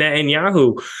Bibi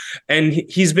Netanyahu, and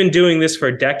he's been doing this for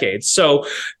decades. So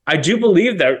I do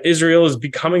believe that Israel is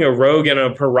becoming a rogue and a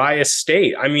pariah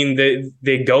state. I mean,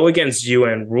 they go against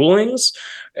UN rulings,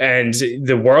 and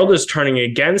the world is turning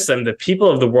against them. The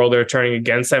people of the world are turning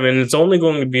against them. And it's only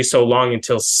going to be so long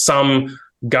until some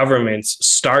governments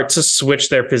start to switch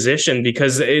their position,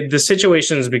 because the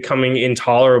situation is becoming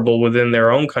intolerable within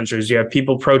their own countries. You have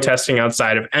people protesting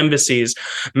outside of embassies,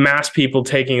 mass people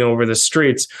taking over the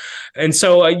streets. And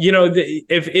so,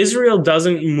 if Israel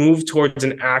doesn't move towards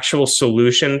an actual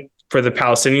solution for the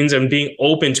Palestinians and being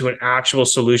open to an actual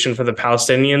solution for the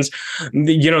Palestinians,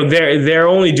 they're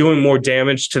only doing more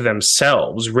damage to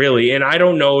themselves, really. And I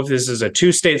don't know if this is a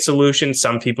two-state solution.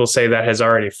 Some people say that has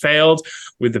already failed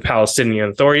with the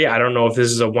Palestinian Authority. I don't know if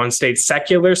this is a one-state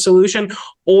secular solution,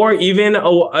 or even a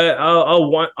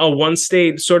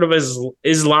one-state sort of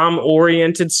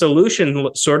Islam-oriented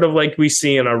solution, sort of like we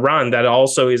see in Iran. That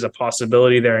also is a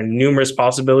possibility. There are numerous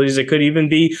possibilities. It could even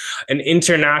be an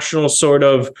international sort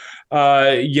of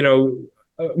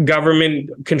government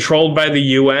controlled by the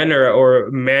UN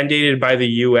or mandated by the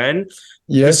UN.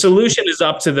 Yes. The solution is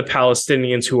up to the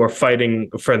Palestinians who are fighting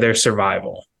for their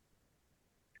survival.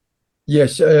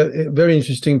 Yes, a very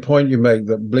interesting point you make,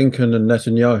 that Blinken and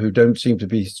Netanyahu don't seem to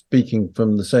be speaking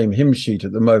from the same hymn sheet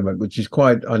at the moment, which is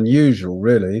quite unusual,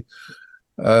 really.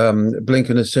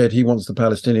 Blinken has said he wants the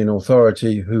Palestinian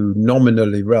Authority, who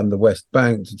nominally run the West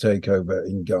Bank, to take over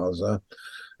in Gaza.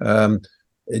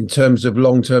 In terms of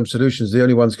long-term solutions, the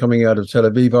only ones coming out of Tel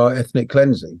Aviv are ethnic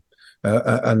cleansing.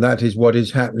 And that is what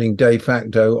is happening de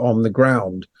facto on the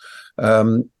ground.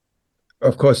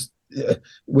 Of course,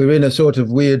 we're in a sort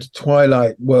of weird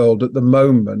twilight world at the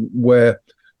moment where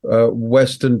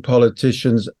Western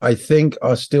politicians, I think,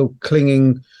 are still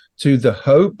clinging to the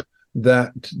hope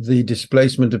that the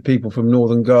displacement of people from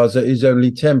northern Gaza is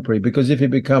only temporary, because if it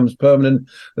becomes permanent,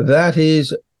 that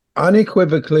is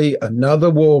unequivocally another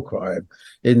war crime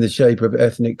in the shape of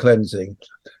ethnic cleansing.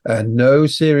 And no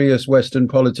serious Western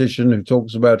politician who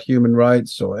talks about human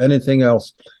rights or anything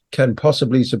else can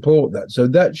possibly support that. So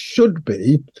that should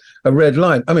be a red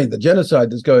line. I mean, the genocide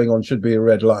that's going on should be a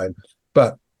red line,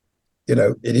 but,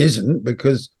 it isn't,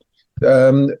 because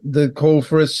the call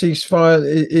for a ceasefire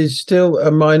is still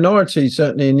a minority,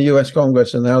 certainly in the US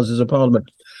Congress and the Houses of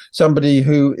Parliament. somebody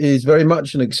who is very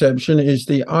much an exception is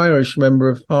the Irish Member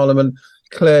of Parliament,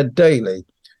 Claire Daly.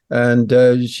 And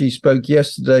she spoke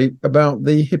yesterday about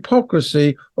the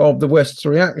hypocrisy of the West's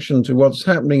reaction to what's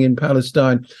happening in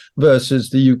Palestine versus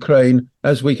the Ukraine,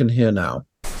 as we can hear now.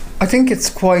 I think it's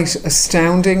quite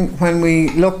astounding when we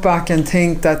look back and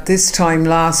think that this time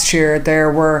last year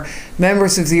there were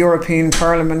members of the European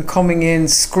Parliament coming in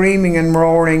screaming and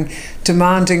roaring,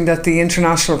 demanding that the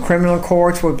International Criminal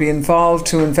Court would be involved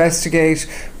to investigate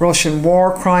Russian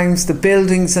war crimes. The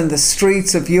buildings and the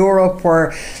streets of Europe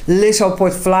were lit up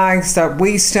with flags that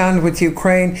we stand with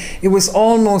Ukraine. It was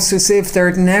almost as if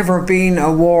there'd never been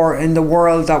a war in the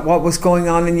world, that what was going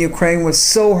on in Ukraine was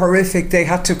so horrific they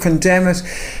had to condemn it.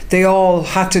 They all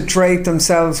had to drape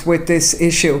themselves with this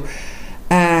issue.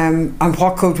 And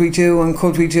what could we do, and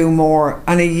could we do more?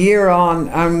 And a year on,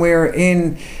 and we're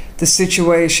in the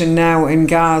situation now in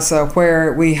Gaza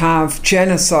where we have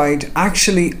genocide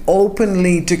actually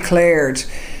openly declared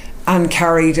and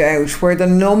carried out, where the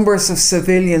numbers of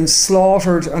civilians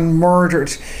slaughtered and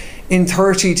murdered in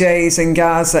 30 days in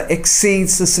Gaza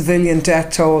exceeds the civilian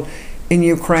death toll in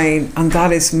Ukraine, and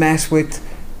that is met with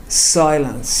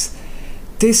silence.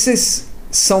 This is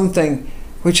something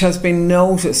which has been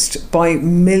noticed by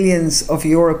millions of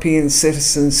European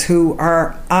citizens who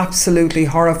are absolutely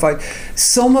horrified,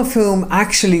 some of whom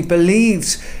actually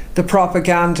believed the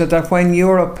propaganda that when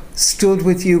Europe stood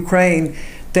with Ukraine,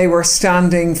 they were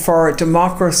standing for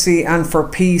democracy and for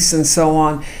peace and so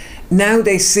on. Now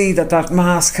they see that that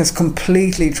mask has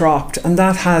completely dropped, and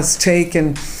that has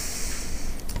taken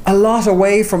a lot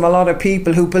away from a lot of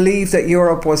people who believed that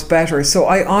Europe was better. So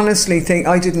I honestly think,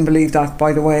 I didn't believe that,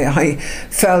 by the way. I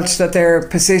felt that their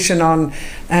position on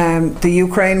the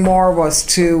Ukraine war was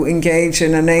to engage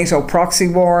in a NATO proxy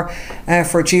war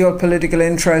for geopolitical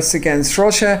interests against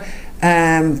Russia.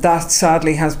 That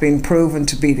sadly has been proven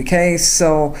to be the case.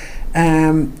 So,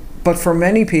 but for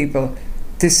many people,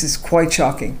 this is quite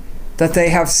shocking that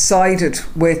they have sided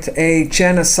with a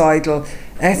genocidal,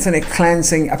 ethnic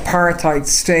cleansing apartheid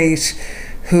state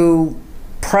who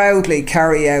proudly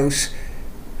carry out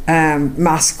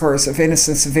massacres of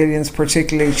innocent civilians,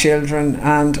 particularly children.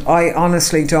 And I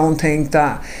honestly don't think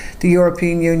that the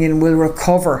European Union will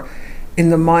recover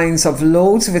in the minds of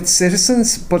loads of its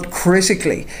citizens, but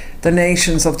critically, the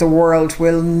nations of the world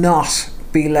will not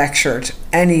be lectured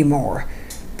anymore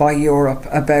by Europe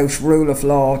about rule of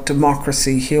law,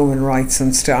 democracy, human rights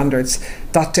and standards.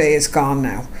 That day is gone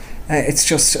now. It's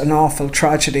just an awful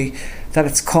tragedy that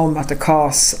it's come at the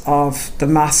cost of the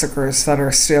massacres that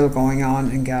are still going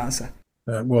on in Gaza.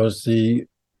 That was the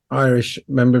Irish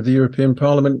Member of the European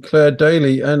Parliament, Claire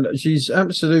Daly, and she's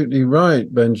absolutely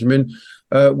right, Benjamin.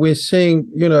 We're seeing,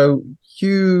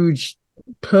 huge,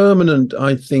 permanent,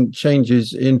 I think,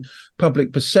 changes in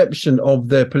public perception of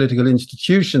their political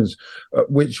institutions,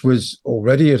 which was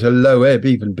already at a low ebb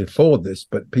even before this,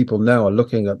 but people now are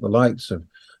looking at the likes of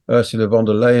Ursula von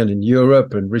der Leyen in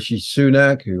Europe and Rishi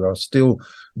Sunak, who are still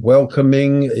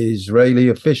welcoming Israeli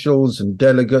officials and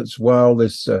delegates while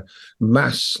this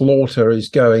mass slaughter is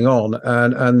going on,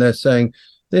 and they're saying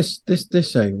this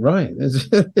ain't right.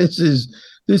 This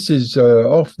is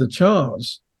off the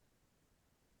charts.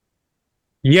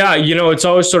 Yeah, it's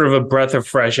always sort of a breath of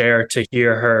fresh air to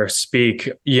hear her speak.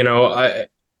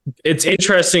 It's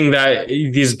interesting that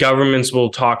these governments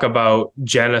will talk about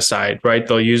genocide, right?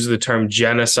 They'll use the term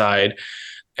genocide,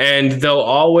 and they'll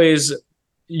always,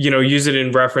 use it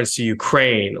in reference to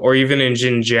Ukraine or even in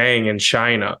Xinjiang in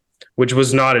China, which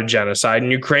was not a genocide,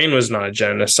 and Ukraine was not a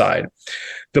genocide.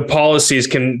 The policies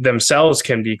can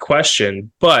be questioned,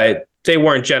 but they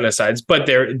weren't genocides. But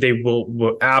they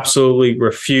will absolutely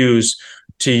refuse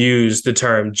to use the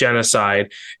term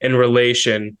genocide in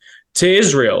relation to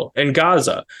Israel and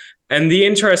Gaza. And the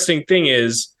interesting thing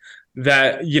is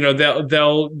that,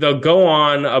 they'll go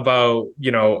on about,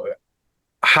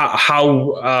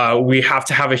 how we have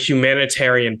to have a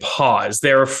humanitarian pause.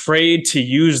 They're afraid to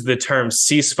use the term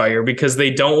ceasefire because they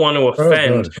don't want to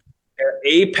offend their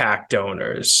AIPAC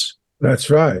donors. That's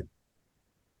right.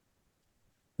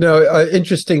 No,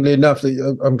 interestingly enough,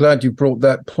 I'm glad you brought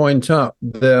that point up.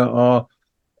 There are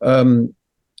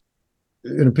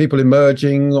people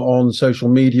emerging on social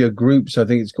media groups, I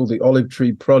think it's called the Olive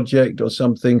Tree Project or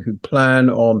something, who plan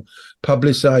on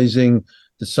publicizing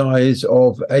the size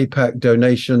of AIPAC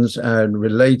donations and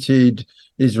related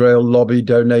Israel lobby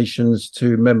donations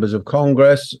to members of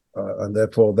Congress, and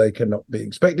therefore they cannot be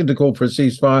expected to call for a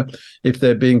ceasefire if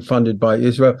they're being funded by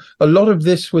Israel. A lot of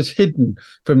this was hidden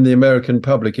from the American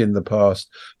public in the past.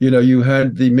 You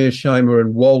had the Mearsheimer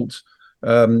and Walt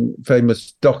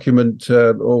famous document,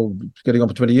 getting on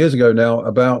for 20 years ago now,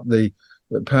 about the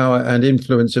power and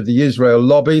influence of the Israel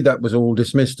lobby. That was all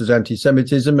dismissed as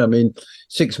anti-Semitism. I mean,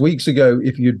 6 weeks ago,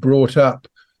 if you'd brought up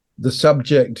the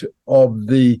subject of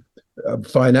the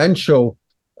financial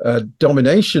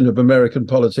domination of American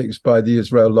politics by the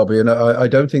Israel lobby, and I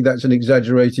don't think that's an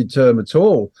exaggerated term at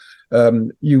all,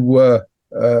 you were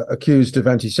accused of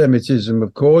anti-Semitism,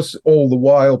 of course. All the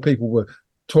while, people were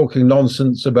talking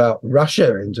nonsense about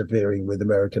Russia interfering with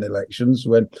American elections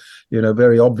when,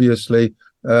 very obviously,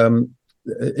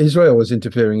 Israel was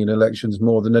interfering in elections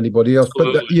more than anybody else.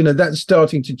 Absolutely. But, that's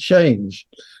starting to change.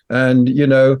 And,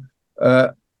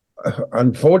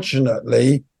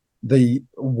 unfortunately, the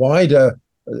wider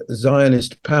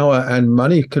Zionist power and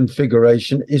money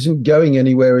configuration isn't going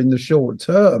anywhere in the short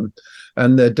term,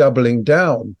 and they're doubling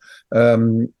down.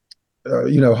 Harvard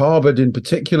in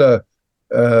particular,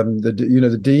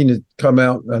 the dean had come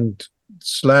out and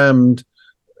slammed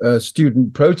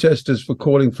student protesters for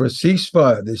calling for a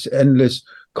ceasefire, this endless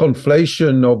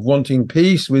conflation of wanting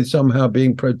peace with somehow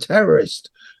being pro-terrorist,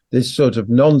 this sort of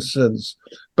nonsense.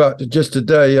 But just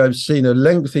today, I've seen a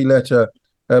lengthy letter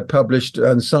published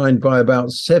and signed by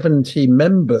about 70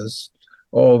 members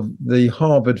of the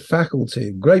Harvard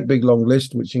faculty, great big long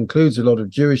list, which includes a lot of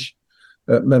Jewish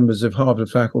members of Harvard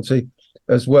faculty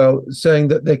as well, saying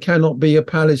that there cannot be a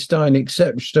Palestine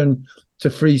exception to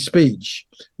free speech,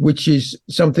 which is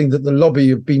something that the lobby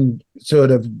have been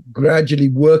sort of gradually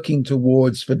working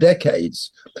towards for decades.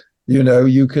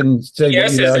 You can say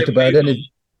what you like about anything.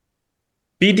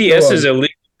 BDS is illegal.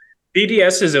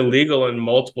 BDS is illegal in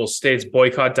multiple states.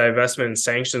 Boycott, divestment, and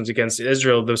sanctions against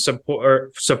Israel. The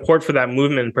support for that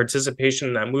movement and participation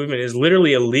in that movement is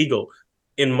literally illegal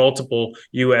in multiple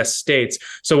U.S. states.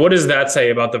 So what does that say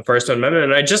about the First Amendment?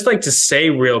 And I'd just like to say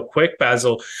real quick,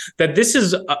 Basil, that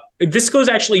this goes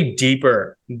actually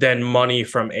deeper than money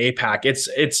from AIPAC.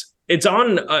 It's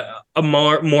on a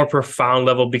more profound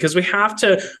level, because we have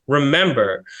to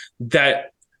remember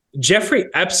that Jeffrey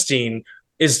Epstein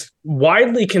is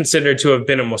widely considered to have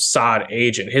been a Mossad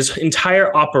agent. His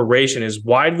entire operation is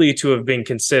widely to be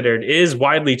considered a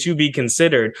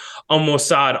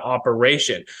Mossad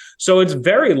operation. So it's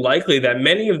very likely that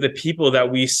many of the people that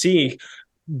we see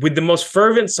with the most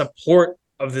fervent support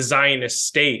of the Zionist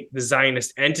state, the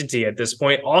Zionist entity at this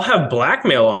point, all have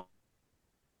blackmail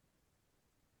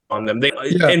on them.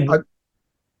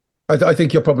 I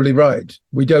think you're probably right.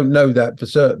 We don't know that for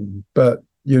certain, but,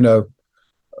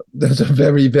 there's a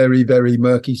very, very, very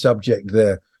murky subject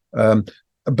there.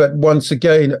 But once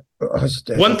again,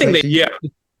 one thing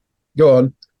go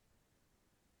on.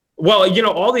 Well,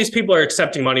 all these people are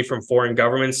accepting money from foreign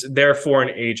governments. They're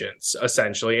foreign agents,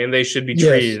 essentially, and they should be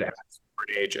treated as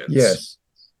foreign agents.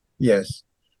 Yes.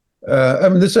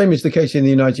 The same is the case in the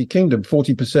United Kingdom.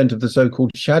 40% of the so-called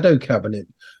shadow cabinet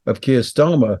of Keir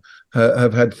Starmer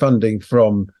have had funding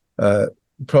from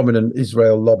prominent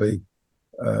Israel lobby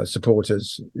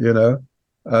supporters.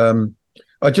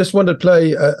 I just want to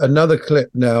play another clip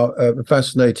now, a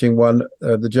fascinating one.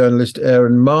 The journalist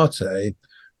Aaron Mate,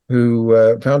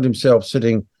 who found himself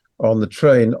sitting on the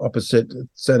train opposite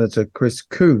Senator Chris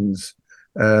Coons,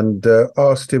 and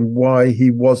asked him why he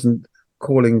wasn't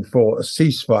calling for a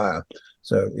ceasefire.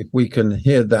 So if we can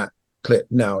hear that clip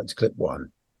now, it's clip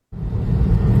one.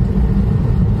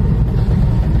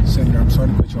 Senator, I'm sorry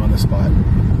to put you on the spot,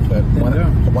 but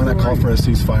when I call for a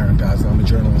ceasefire in Gaza, I'm a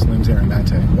journalist, my name's Aaron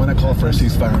Mate. When I call for a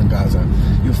ceasefire in Gaza,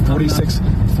 you have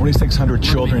 4,600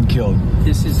 children killed.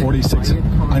 This is 46.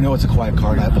 I know it's a quiet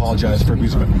card. I apologize for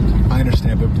abuse, but I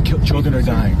understand. But children are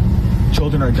dying.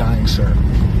 Children are dying, sir.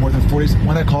 More than 40.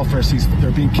 When I call for a ceasefire,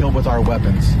 they're being killed with our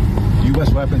weapons.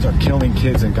 U.S. weapons are killing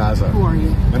kids in Gaza. Who are you?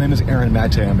 My name is Aaron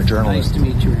Mate. I'm a journalist. Nice to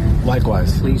meet you, Aaron.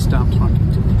 Likewise. Please stop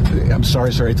talking to me. I'm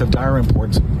sorry, sir. It's of dire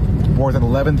importance. More than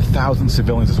 11,000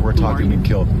 civilians, as we're talking, being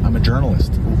killed. I'm a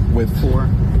journalist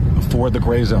for the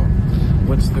Gray Zone.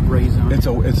 What's the Gray Zone? It's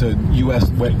a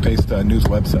U.S.-based news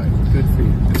website. Good for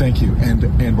you. Thank you.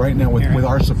 And right now, with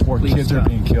our support, kids are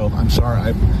being killed. I'm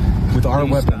sorry. With our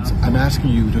weapons, I'm asking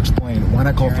you to explain why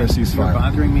not call for a ceasefire. You're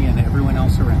bothering me and everyone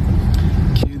else around me.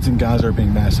 Kids in Gaza are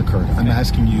being massacred. I'm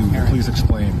asking you, please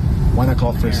explain why not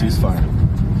call for a ceasefire.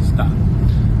 Stop.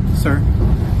 Sir,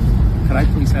 could I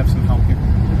please have some help here?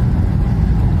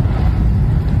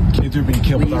 Kids are being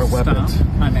killed with our weapons. Stop.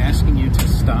 I'm asking you to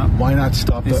stop. Why not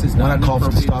stop? This is not an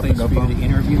appropriate place for you to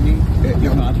interview me.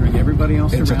 You're bothering everybody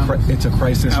else around. It's a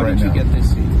crisis right now. How did you get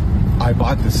this seat? I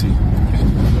bought the seat.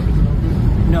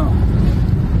 No.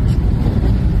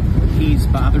 He's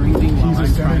bothering me while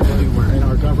I'm trying to do work. And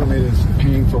our government is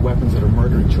paying for weapons that are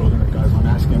murdering children. Guys, I'm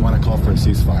asking you why not call for a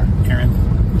ceasefire. Aaron.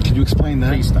 Can you explain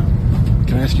that? Please stop.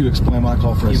 Can I ask you to explain why I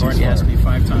call for a ceasefire? You've already asked me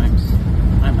 5 times.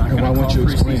 I'm not going to call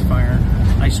for a ceasefire.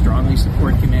 I strongly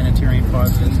support humanitarian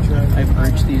pauses. I've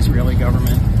urged the Israeli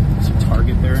government to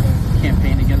target their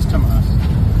campaign against Hamas.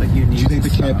 But you need. Do you think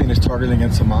the campaign is targeting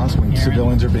against Hamas when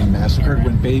civilians are being massacred,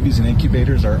 when babies in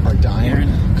incubators are dying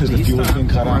because the fuel's being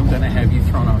cut off? I'm going to have you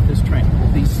thrown off this train.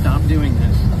 Please stop doing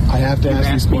this. I have to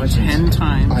ask these questions. 10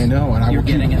 times. I know, and you're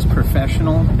getting as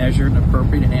professional, measured, and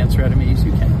appropriate an answer out of me as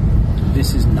you can.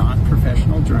 This is not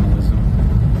professional journalism.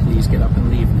 Please get up and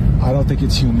leave now. I don't think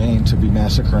it's humane to be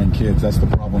massacring kids. That's the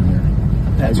problem here.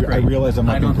 That's great. I realize I'm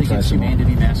not being professional. I don't think it's humane to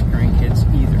be massacring kids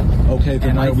either. Okay,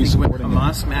 then why are we supporting when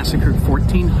Hamas massacred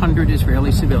 1,400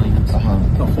 Israeli civilians, the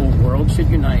whole world should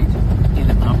unite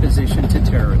in opposition to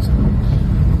terrorism.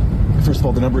 First of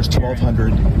all, the number is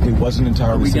 1,200. It wasn't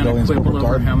entirely civilians, but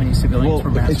regardless, how many civilians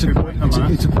were massacred by Hamas?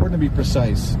 It's important to be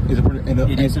precise.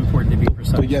 It is important to be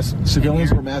precise. But yes,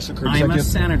 civilians were massacred. I'm a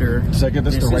senator. Does that give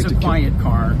us the right to This is a quiet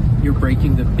car. You're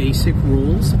breaking the basic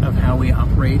rules of how we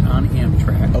operate on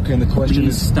Amtrak. Okay, and the question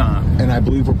is stop. And I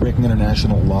believe we're breaking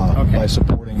international law by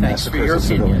supporting massacres of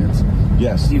civilians.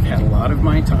 Yes. You've had a lot of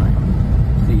my time.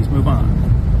 Please move on.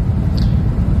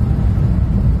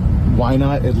 Why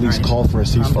not at least call for a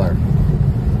ceasefire?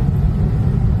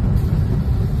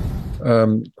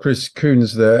 Chris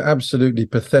Coons there, absolutely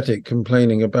pathetic,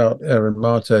 complaining about Aaron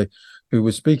Mate, who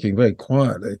was speaking very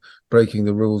quietly, breaking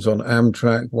the rules on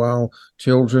Amtrak while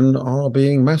children are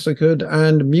being massacred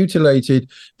and mutilated.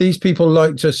 These people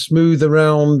like to smooth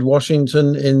around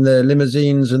Washington in their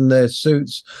limousines and their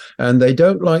suits, and they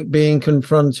don't like being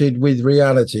confronted with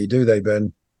reality, do they,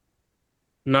 Ben?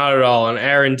 Not at all. And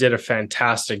Aaron did a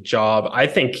fantastic job. I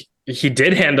think he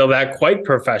did handle that quite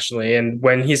professionally. And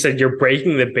when he said you're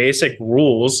breaking the basic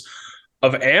rules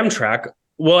of Amtrak,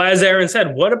 well, as Aaron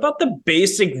said, what about the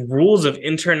basic rules of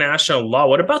international law?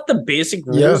 What about the basic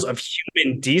rules of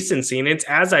human decency? And it's,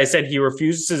 as I said, he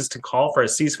refuses to call for a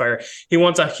ceasefire. He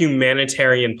wants a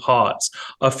humanitarian pause,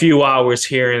 a few hours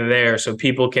here and there so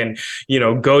people can,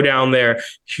 go down their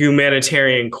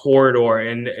humanitarian corridor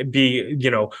and be,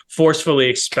 forcefully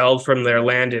expelled from their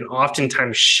land and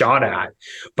oftentimes shot at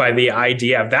by the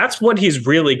IDF. That's what he's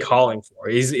really calling for.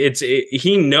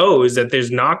 He knows that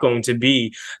there's not going to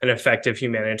be an effective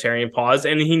humanitarian pause,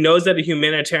 and he knows that a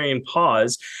humanitarian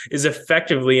pause is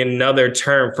effectively another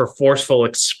term for forceful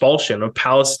expulsion of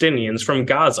Palestinians from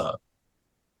Gaza.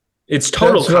 It's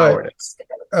total cowardice.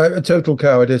 Total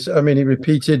cowardice. I mean, he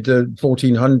repeated the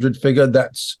 1,400 figure.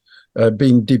 That's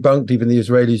been debunked. Even the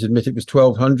Israelis admit it was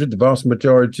 1,200. The vast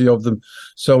majority of them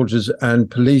soldiers and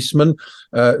policemen.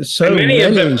 And many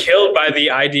of them killed by the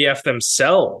IDF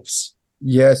themselves.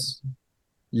 Yes.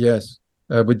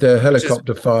 With their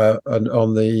helicopter fire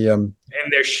on the and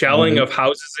their shelling of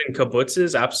houses and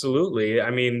kibbutzes, absolutely.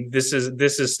 I mean, this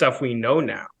is stuff we know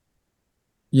now.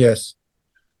 Yes,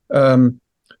 and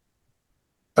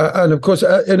of course,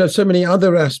 so many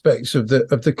other aspects of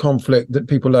the conflict that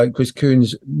people like Chris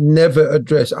Coons never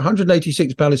address.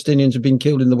 186 Palestinians have been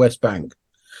killed in the West Bank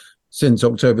since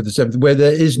October the 7th, where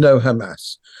there is no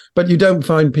Hamas. But you don't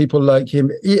find people like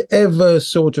him ever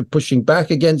sort of pushing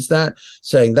back against that,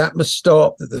 saying that must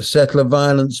stop, that the settler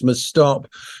violence must stop.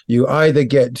 You either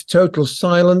get total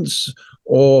silence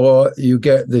or you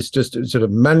get this just sort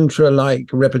of mantra-like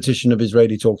repetition of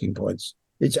Israeli talking points.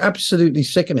 It's absolutely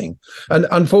sickening. And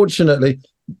unfortunately,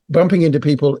 bumping into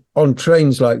people on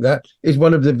trains like that is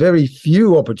one of the very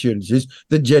few opportunities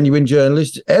that genuine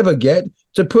journalists ever get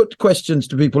to put questions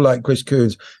to people like Chris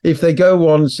Coons. If they go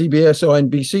on CBS or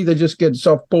NBC, they just get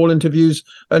softball interviews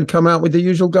and come out with the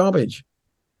usual garbage.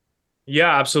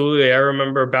 Yeah, absolutely. I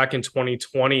remember back in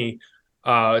 2021,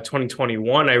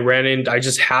 I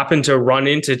just happened to run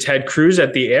into Ted Cruz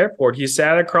at the airport. He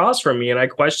sat across from me and I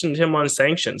questioned him on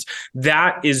sanctions.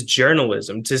 That is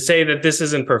journalism. To say that this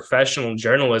isn't professional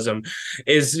journalism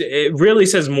it really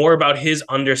says more about his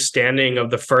understanding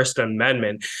of the First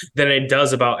Amendment than it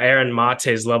does about Aaron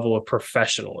Mate's level of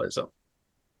professionalism.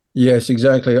 Yes,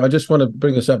 exactly. I just want to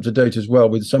bring us up to date as well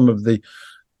with some of the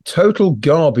total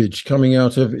garbage coming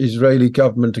out of Israeli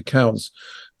government accounts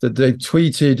that they've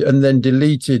tweeted and then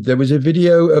deleted. There was a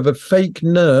video of a fake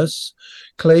nurse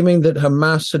claiming that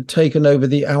Hamas had taken over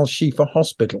the Al-Shifa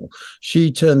hospital.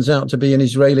 She turns out to be an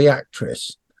Israeli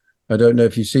actress. I don't know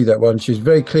if you see that one. She's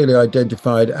very clearly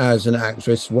identified as an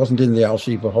actress, wasn't in the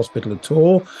Al-Shifa hospital at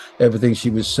all. Everything she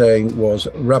was saying was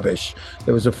rubbish.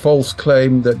 There was a false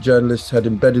claim that journalists had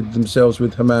embedded themselves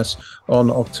with Hamas on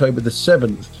October the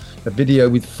 7th. A video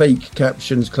with fake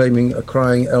captions claiming a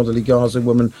crying elderly Gaza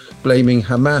woman blaming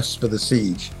Hamas for the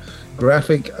siege.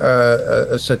 Graphic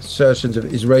assertions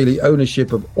of Israeli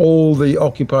ownership of all the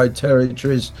occupied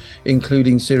territories,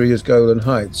 including Syria's Golan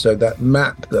Heights. So that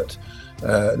map that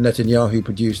Netanyahu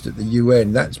produced at the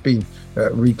UN. That's been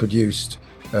reproduced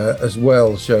as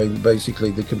well, showing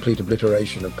basically the complete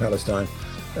obliteration of Palestine.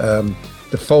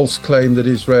 The false claim that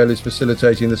Israel is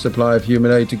facilitating the supply of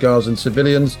human aid to Gazan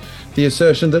civilians, the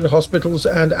assertion that hospitals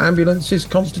and ambulances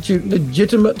constitute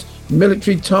legitimate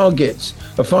military targets.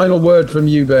 A final word from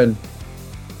you, Ben.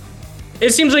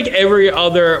 It seems like every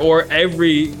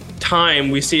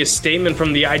time we see a statement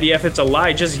from the IDF, it's a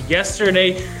lie. Just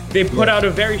yesterday, they put out a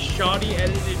very shoddy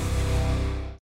edited